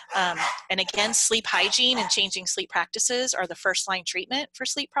 And again, sleep hygiene and changing sleep practices are the first-line treatment for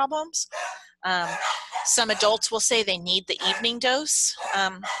sleep problems. Some adults will say they need the evening dose,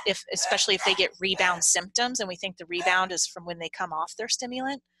 especially if they get rebound symptoms, and we think the rebound is from when they come off their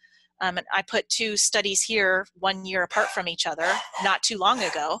stimulant. And I put two studies here 1 year apart from each other, not too long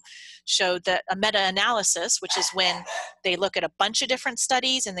ago, showed that a meta-analysis, which is when they look at a bunch of different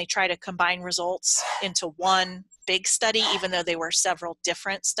studies and they try to combine results into one big study, even though they were several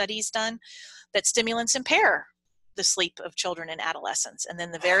different studies done, that stimulants impair the sleep of children and adolescents. And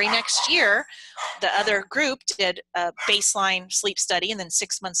then the very next year, the other group did a baseline sleep study, and then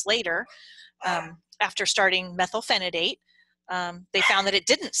 6 months later, after starting methylphenidate, they found that it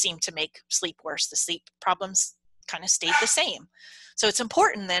didn't seem to make sleep worse. The sleep problems kind of stayed the same. So it's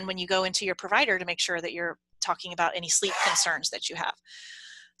important then when you go into your provider to make sure that you're talking about any sleep concerns that you have.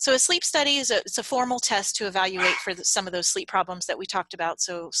 So a sleep study is it's a formal test to evaluate for some of those sleep problems that we talked about.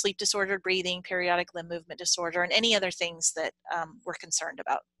 So sleep disordered breathing, periodic limb movement disorder, and any other things that we're concerned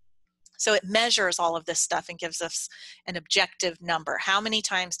about. So it measures all of this stuff and gives us an objective number. How many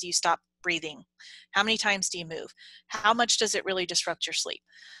times do you stop breathing? How many times do you move? How much does it really disrupt your sleep?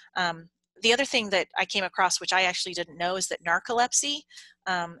 The other thing that I came across, which I actually didn't know, is that narcolepsy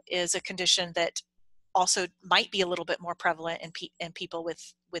is a condition that also might be a little bit more prevalent in people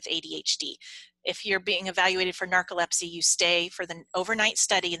with ADHD. If you're being evaluated for narcolepsy, you stay for the overnight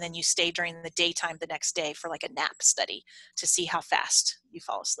study, and then you stay during the daytime the next day for like a nap study to see how fast you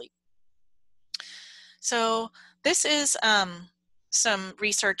fall asleep. So this is some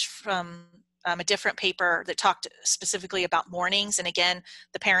research from a different paper that talked specifically about mornings. And again,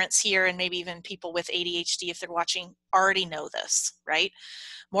 the parents here and maybe even people with ADHD, if they're watching, already know this, right?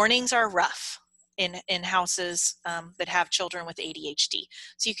 Mornings are rough in houses that have children with ADHD.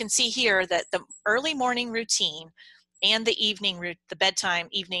 So you can see here that the early morning routine and the bedtime,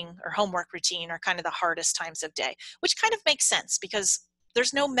 evening, or homework routine are kind of the hardest times of day, which kind of makes sense because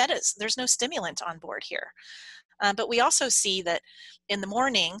there's no stimulant on board here. But we also see that in the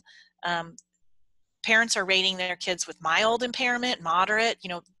morning, parents are rating their kids with mild impairment, moderate.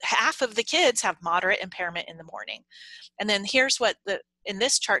 Half of the kids have moderate impairment in the morning. And then here's what in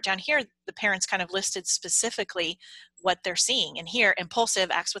this chart down here, the parents kind of listed specifically what they're seeing. And here, impulsive,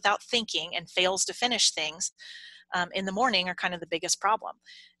 acts without thinking, and fails to finish things in the morning are kind of the biggest problem.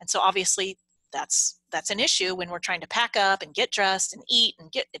 And so obviously that's an issue when we're trying to pack up and get dressed and eat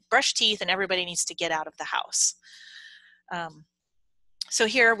and brush teeth, and everybody needs to get out of the house. So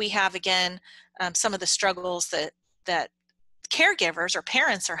here we have, again, some of the struggles that caregivers or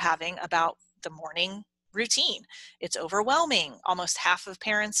parents are having about the morning routine. It's overwhelming. Almost half of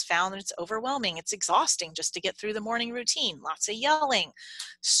parents found that it's overwhelming. It's exhausting just to get through the morning routine. Lots of yelling,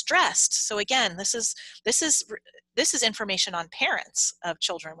 stressed. So again, this is information on parents of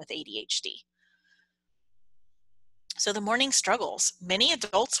children with ADHD. So the morning struggles. Many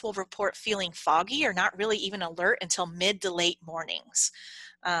adults will report feeling foggy or not really even alert until mid to late mornings.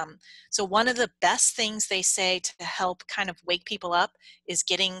 Um, so one of the best things they say to help kind of wake people up is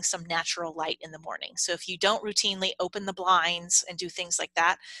getting some natural light in the morning. So if you don't routinely open the blinds and do things like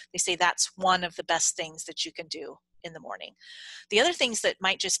that, they say that's one of the best things that you can do in the morning. The other things that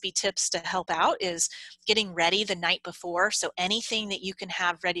might just be tips to help out is getting ready the night before. So anything that you can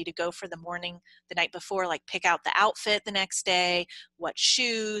have ready to go for the morning the night before, like pick out the outfit the next day, what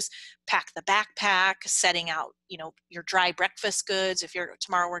shoes, pack the backpack, setting out, your dry breakfast goods. If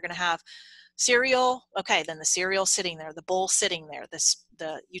tomorrow we're going to have cereal, okay, then the cereal's sitting there, the bowl sitting there,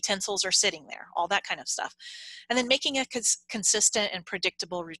 the utensils are sitting there, all that kind of stuff. And then making a consistent and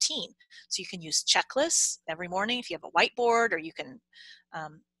predictable routine. So you can use checklists every morning if you have a whiteboard, or you can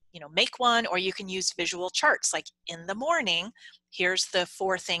make one, or you can use visual charts. Like in the morning, here's the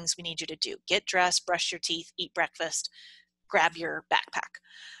 4 things we need you to do: get dressed, brush your teeth, eat breakfast, grab your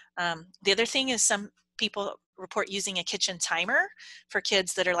backpack. The other thing is some people report using a kitchen timer for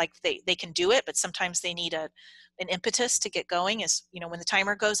kids that are like they can do it, but sometimes they need an impetus to get going. Is when the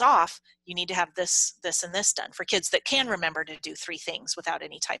timer goes off, you need to have this, and this done, for kids that can remember to do 3 things without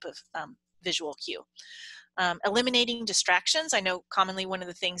any type of visual cue. Eliminating distractions. I know commonly one of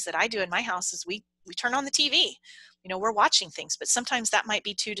the things that I do in my house is we turn on the TV. We're watching things, but sometimes that might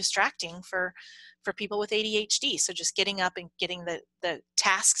be too distracting for people with ADHD. So just getting up and getting the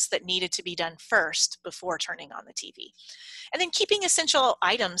tasks that needed to be done first before turning on the TV. And then keeping essential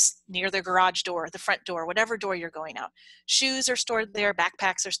items near the garage door, the front door, whatever door you're going out. Shoes are stored there,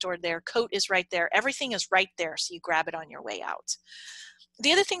 backpacks are stored there, coat is right there, everything is right there, so you grab it on your way out.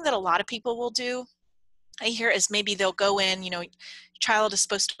 The other thing that a lot of people will do, I hear, is maybe they'll go in, child is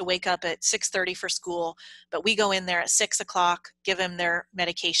supposed to wake up at 6:30 for school, but we go in there at 6 o'clock, give them their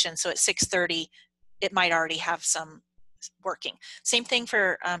medication. So at 6:30, it might already have some working. Same thing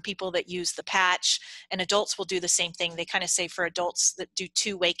for people that use the patch, and adults will do the same thing. They kind of say for adults that do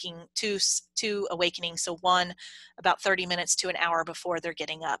two awakenings, so one about 30 minutes to an hour before they're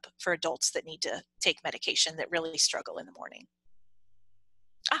getting up, for adults that need to take medication that really struggle in the morning.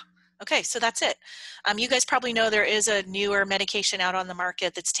 Okay, so that's it. You guys probably know there is a newer medication out on the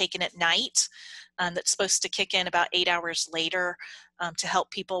market that's taken at night, that's supposed to kick in about 8 hours later, to help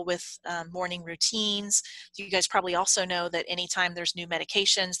people with morning routines. You guys probably also know that anytime there's new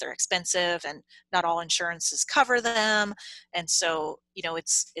medications, they're expensive and not all insurances cover them. And so,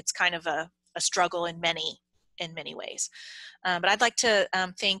 it's kind of a struggle in many ways. But I'd like to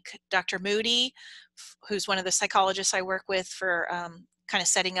thank Dr. Moody, who's one of the psychologists I work with, for kind of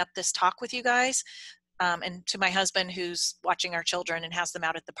setting up this talk with you guys, and to my husband, who's watching our children and has them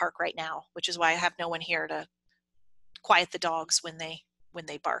out at the park right now, which is why I have no one here to quiet the dogs when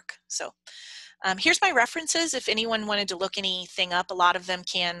they bark. So here's my references if anyone wanted to look anything up. A lot of them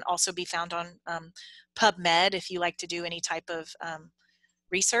can also be found on PubMed if you like to do any type of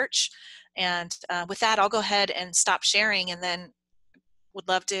research. And with that, I'll go ahead and stop sharing, and then would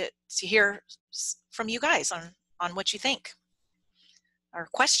love to hear from you guys on what you think, or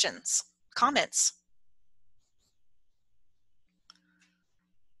questions, comments.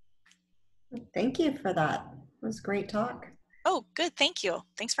 Thank you for that. It was a great talk. Oh, good. Thank you.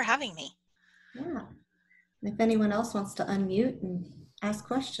 Thanks for having me. Yeah. If anyone else wants to unmute and ask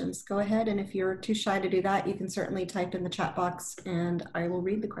questions, go ahead. And if you're too shy to do that, you can certainly type in the chat box and I will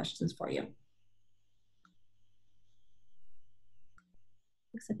read the questions for you.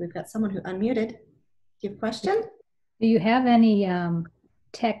 Looks like we've got someone who unmuted. Do you have a question? Do you have any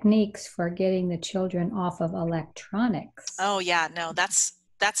techniques for getting the children off of electronics? Oh yeah, no, that's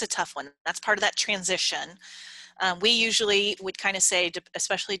a tough one. That's part of that transition. We usually would kind of say,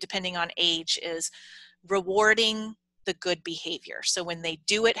 especially depending on age, is rewarding the good behavior. So when they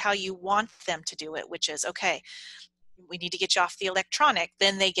do it how you want them to do it, which is, okay, we need to get you off the electronic,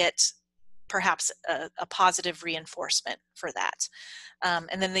 then they get perhaps a positive reinforcement for that.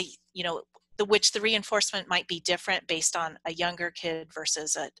 And then the reinforcement might be different based on a younger kid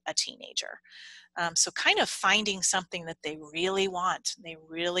versus a teenager. So kind of finding something that they really want, they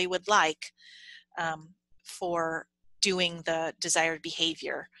really would like, for doing the desired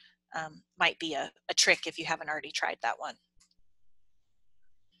behavior, might be a trick if you haven't already tried that one.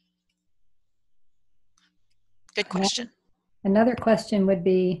 Good question. Another question would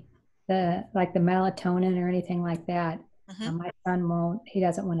be the melatonin or anything like that. Mm-hmm. My son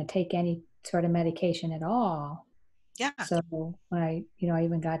doesn't want to take any sort of medication at all. Yeah. So I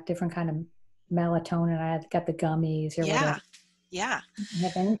even got different kind of melatonin. I got the gummies or whatever. Yeah. Doesn't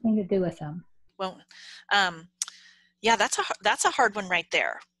have anything to do with them. Well, yeah, that's a hard one right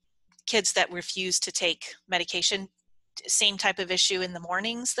there. Kids that refuse to take medication, same type of issue in the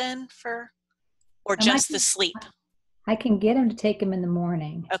mornings then or And just the sleep? I can get them to take them in the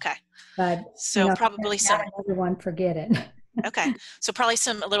morning, Okay. but So probably not everyone forget it. okay. So probably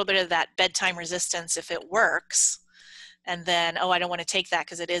a little bit of that bedtime resistance if it works. And then, oh, I don't want to take that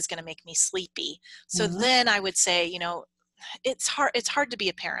because it is going to make me sleepy. So then I would say, it's hard to be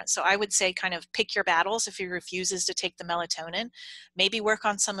a parent. So I would say kind of pick your battles. If he refuses to take the melatonin, maybe work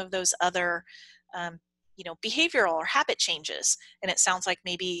on some of those other, behavioral or habit changes. And it sounds like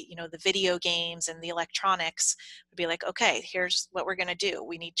maybe, the video games and the electronics would be like, okay, here's what we're going to do.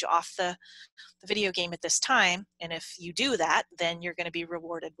 We need you off the video game at this time. And if you do that, then you're going to be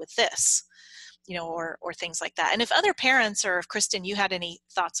rewarded with this, or things like that. And if other parents, or if Kristen, you had any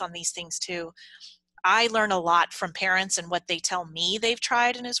thoughts on these things too, I learn a lot from parents and what they tell me they've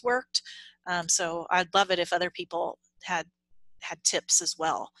tried and has worked. So I'd love it if other people had tips as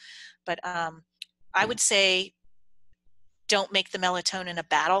well. But I would say don't make the melatonin a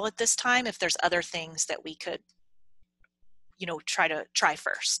battle at this time if there's other things that we could, try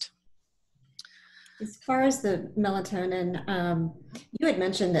first. As far as the melatonin, you had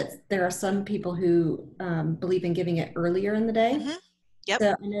mentioned that there are some people who believe in giving it earlier in the day. Mm-hmm. Yep.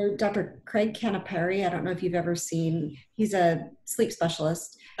 So I know Dr. Craig Canapari, I don't know if you've ever seen, he's a sleep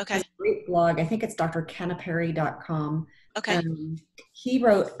specialist. Okay. Has a great blog. I think it's drcanapari.com. Okay. He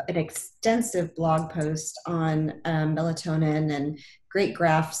wrote an extensive blog post on melatonin and great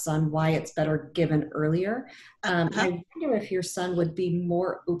graphs on why it's better given earlier. I wonder if your son would be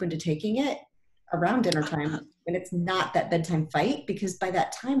more open to taking it around dinner time when it's not that bedtime fight, because by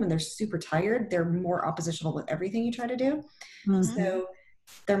that time when they're super tired, they're more oppositional with everything you try to do. Mm-hmm. So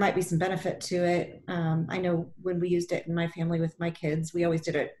there might be some benefit to it. I know when we used it in my family with my kids, we always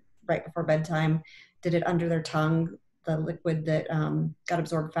did it right before bedtime, did it under their tongue, the liquid that got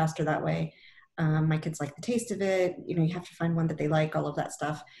absorbed faster that way. My kids like the taste of it. You have to find one that they like, all of that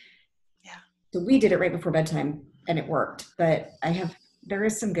stuff. Yeah. So we did it right before bedtime and it worked, but there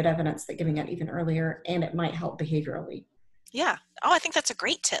is some good evidence that giving it even earlier, and it might help behaviorally. Yeah. Oh, I think that's a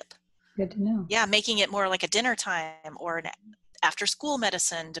great tip. Good to know. Yeah, making it more like a dinner time or an after school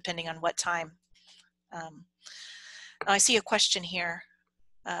medicine, depending on what time. I see a question here.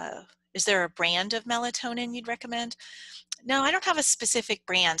 Is there a brand of melatonin you'd recommend? No, I don't have a specific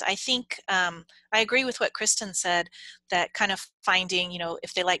brand. I think I agree with what Kristen said, that kind of finding,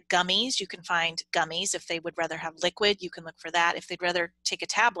 if they like gummies, you can find gummies. If they would rather have liquid, you can look for that. If they'd rather take a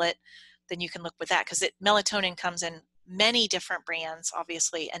tablet, then you can look with that, because melatonin comes in many different brands,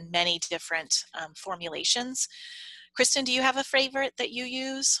 obviously, and many different formulations. Kristen, do you have a favorite that you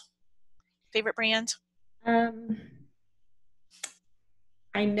use? Favorite brand?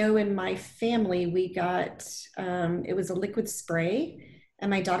 I know in my family we got, it was a liquid spray, and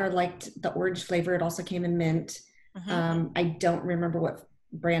my daughter liked the orange flavor. It also came in mint. Mm-hmm. I don't remember what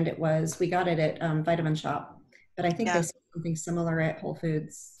brand it was. We got it at Vitamin Shop, but I think they said something similar at Whole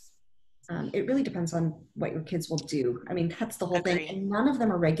Foods. It really depends on what your kids will do. I mean, that's the whole thing. And none of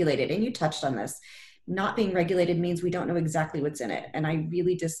them are regulated. And you touched on this. Not being regulated means we don't know exactly what's in it. And I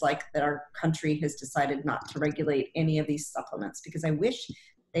really dislike that our country has decided not to regulate any of these supplements, because I wish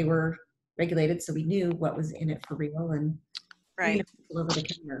they were regulated so we knew what was in it for real. And even if it's over the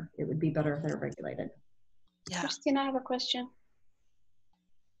counter, it would be better if they're regulated. Yeah. Christine, I have a question.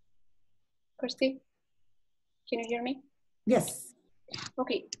 Christy, can you hear me? Yes.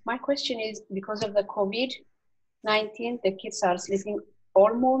 Okay, my question is, because of the COVID-19, the kids are sleeping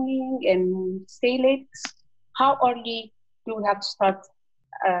all morning and stay late. How early do we have to start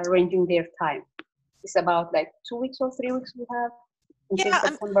arranging their time? It's about like 2 weeks or 3 weeks we have until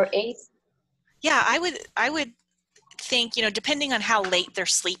September 8th. Yeah, I would think, depending on how late they're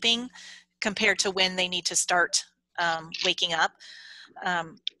sleeping compared to when they need to start waking up.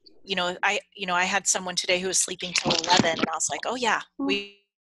 I had someone today who was sleeping till 11, and I was like, oh yeah, we've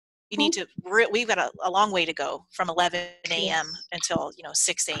got a long way to go from 11 a.m. until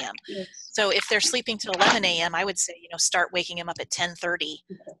 6 a.m. Yes. So if they're sleeping till 11 a.m., I would say start waking them up at 10:30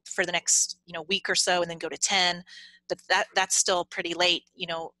 for the next week or so, and then go to 10. But that's still pretty late.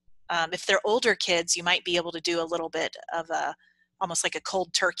 If they're older kids, you might be able to do a little bit of almost like a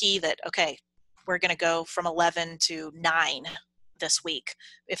cold turkey. That okay, we're going to go from 11 to 9 this week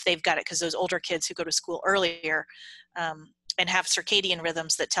if they've got it, because those older kids who go to school earlier and have circadian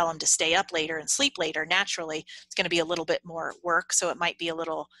rhythms that tell them to stay up later and sleep later, naturally it's going to be a little bit more work. So it might be a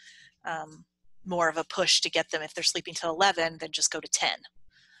little more of a push to get them, if they're sleeping till 11, then just go to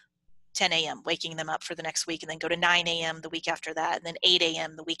 10 a.m., waking them up for the next week, and then go to 9 a.m. the week after that, and then 8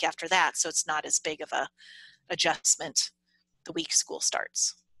 a.m. the week after that. So it's not as big of a adjustment the week school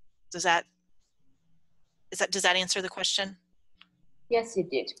starts. Does that does that answer the question? Yes, it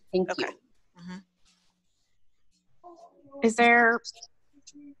did. Thank Okay. you. Mm-hmm.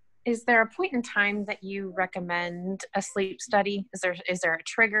 Is there a point in time that you recommend a sleep study? Is there a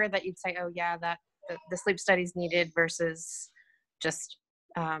trigger that you'd say, oh yeah, that the sleep study is needed versus just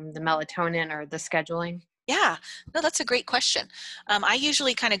the melatonin or the scheduling? Yeah, no, that's a great question. I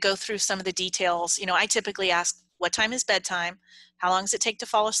usually kind of go through some of the details. You know, I typically ask, what time is bedtime? How long does it take to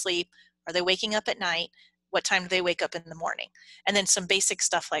fall asleep? Are they waking up at night? What time do they wake up in the morning? And then some basic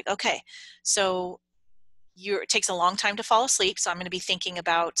stuff like, okay, so it takes a long time to fall asleep, so I'm going to be thinking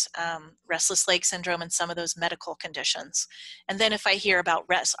about restless leg syndrome and some of those medical conditions. And then if I hear about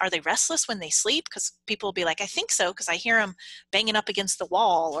are they restless when they sleep? Because people will be like, I think so, because I hear him banging up against the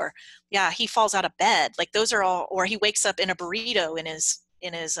wall, or yeah, he falls out of bed. Like those are all, or he wakes up in a burrito in his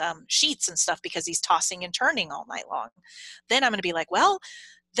sheets and stuff because he's tossing and turning all night long. Then I'm going to be like, well,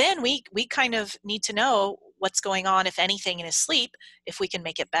 then we kind of need to know what's going on, if anything, in his sleep, if we can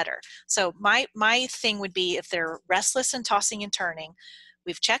make it better. So my thing would be, if they're restless and tossing and turning,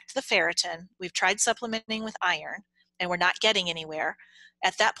 we've checked the ferritin, we've tried supplementing with iron, and we're not getting anywhere.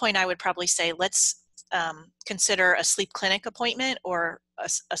 At that point, I would probably say, let's consider a sleep clinic appointment or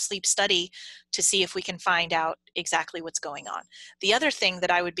a sleep study to see if we can find out exactly what's going on. The other thing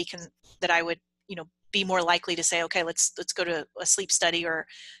that I would be more likely to say, okay, let's go to a sleep study or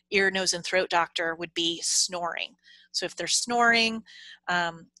ear, nose, and throat doctor, would be snoring. So if they're snoring,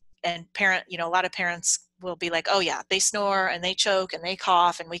 and a lot of parents will be like, oh yeah, they snore and they choke and they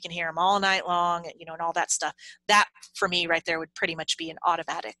cough and we can hear them all night long, and and all that stuff. That for me right there would pretty much be an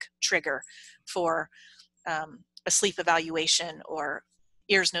automatic trigger for a sleep evaluation or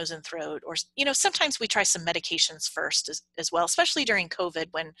ears, nose, and throat. Or sometimes we try some medications first as well, especially during COVID,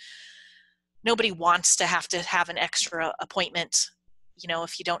 when nobody wants to have an extra appointment,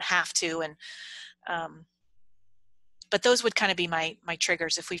 if you don't have to. And but those would kind of be my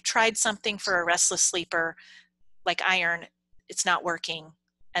triggers. If we've tried something for a restless sleeper, like iron, it's not working,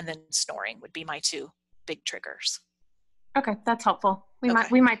 and then snoring would be my two big triggers. Okay, that's helpful. We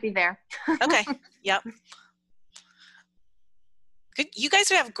Okay. might be there. Okay. Yep. Good. You guys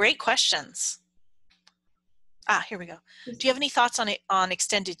have great questions. Here we go. Do you have any thoughts on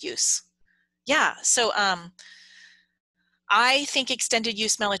extended use? Yeah. So I think extended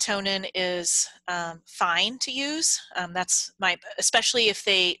use melatonin is fine to use. That's especially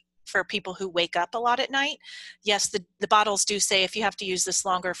for people who wake up a lot at night. Yes, the bottles do say if you have to use this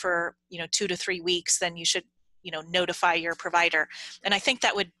longer for 2 to 3 weeks, then you should notify your provider. And I think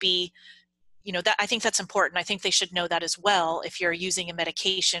that would be I think that's important. I think they should know that as well if you're using a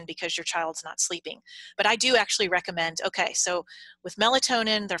medication because your child's not sleeping. But I do actually recommend, okay, so with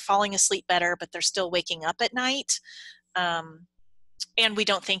melatonin, they're falling asleep better, but they're still waking up at night. And we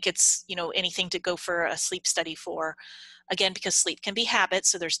don't think it's, anything to go for a sleep study for, again, because sleep can be habit.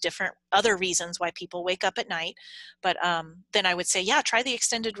 So there's different other reasons why people wake up at night. But then I would say, yeah, try the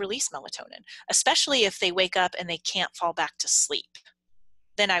extended release melatonin, especially if they wake up and they can't fall back to sleep.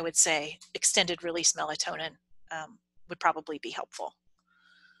 Then I would say extended release melatonin would probably be helpful.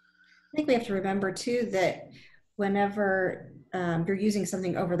 I think we have to remember too that whenever you're using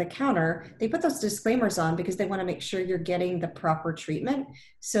something over the counter, they put those disclaimers on because they want to make sure you're getting the proper treatment.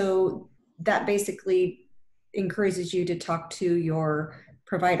 So that basically encourages you to talk to your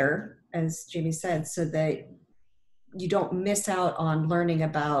provider, as Jamie said, so that you don't miss out on learning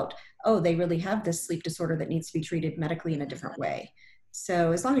about, oh, they really have this sleep disorder that needs to be treated medically in a different way.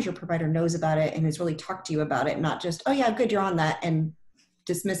 So as long as your provider knows about it and has really talked to you about it, not just, oh yeah, good, you're on that, and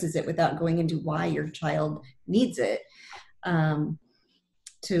dismisses it without going into why your child needs it,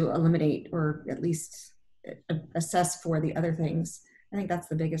 to eliminate or at least assess for the other things. I think that's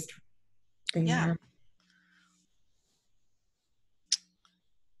the biggest thing. Yeah. There.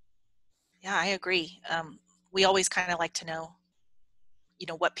 Yeah, I agree. We always kind of like to know,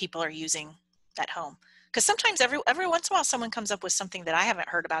 what people are using at home. Because sometimes every once in a while someone comes up with something that I haven't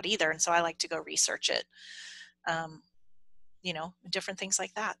heard about either, and so I like to go research it. Different things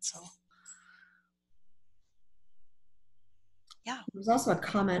like that. So, yeah. There was also a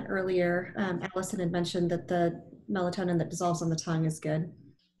comment earlier. Allison had mentioned that the melatonin that dissolves on the tongue is good.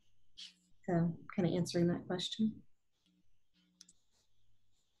 So, kind of answering that question.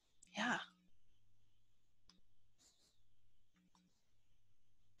 Yeah.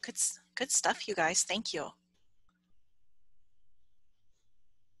 Good stuff, you guys. Thank you.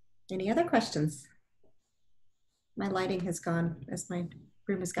 Any other questions? My lighting has gone as my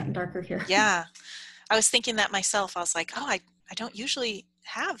room has gotten darker here. Yeah. I was thinking that myself. I was like, oh, I don't usually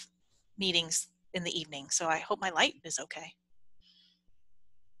have meetings in the evening, so I hope my light is okay.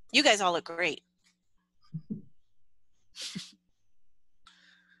 You guys all look great.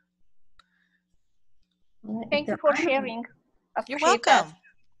 Thank you for sharing. You're Appreciate that.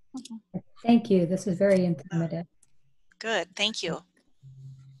 welcome. Thank you. This is very informative. Good. Thank you.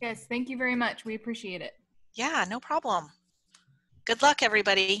 Yes, thank you very much. We appreciate it. Yeah, no problem. Good luck,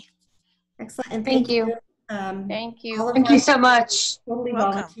 everybody. Excellent. And Thank you. Thank you. All of Thank our you so much. totally You're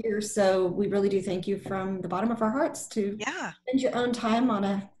welcome. volunteers. So we really do thank you from the bottom of our hearts to Yeah. spend your own time on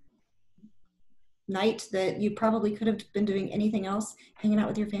a night that you probably could have been doing anything else, hanging out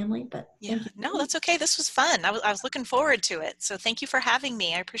with your family. But Yeah. thank you. No, that's okay. This was fun. I was looking forward to it. So thank you for having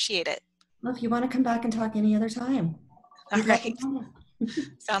me. I appreciate it. Well, if you want to come back and talk any other time. All we'd love to right. know.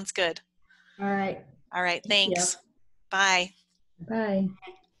 Sounds good. All right. All right. Thank you. Thanks. Bye. Bye.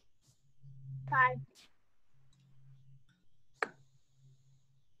 Bye.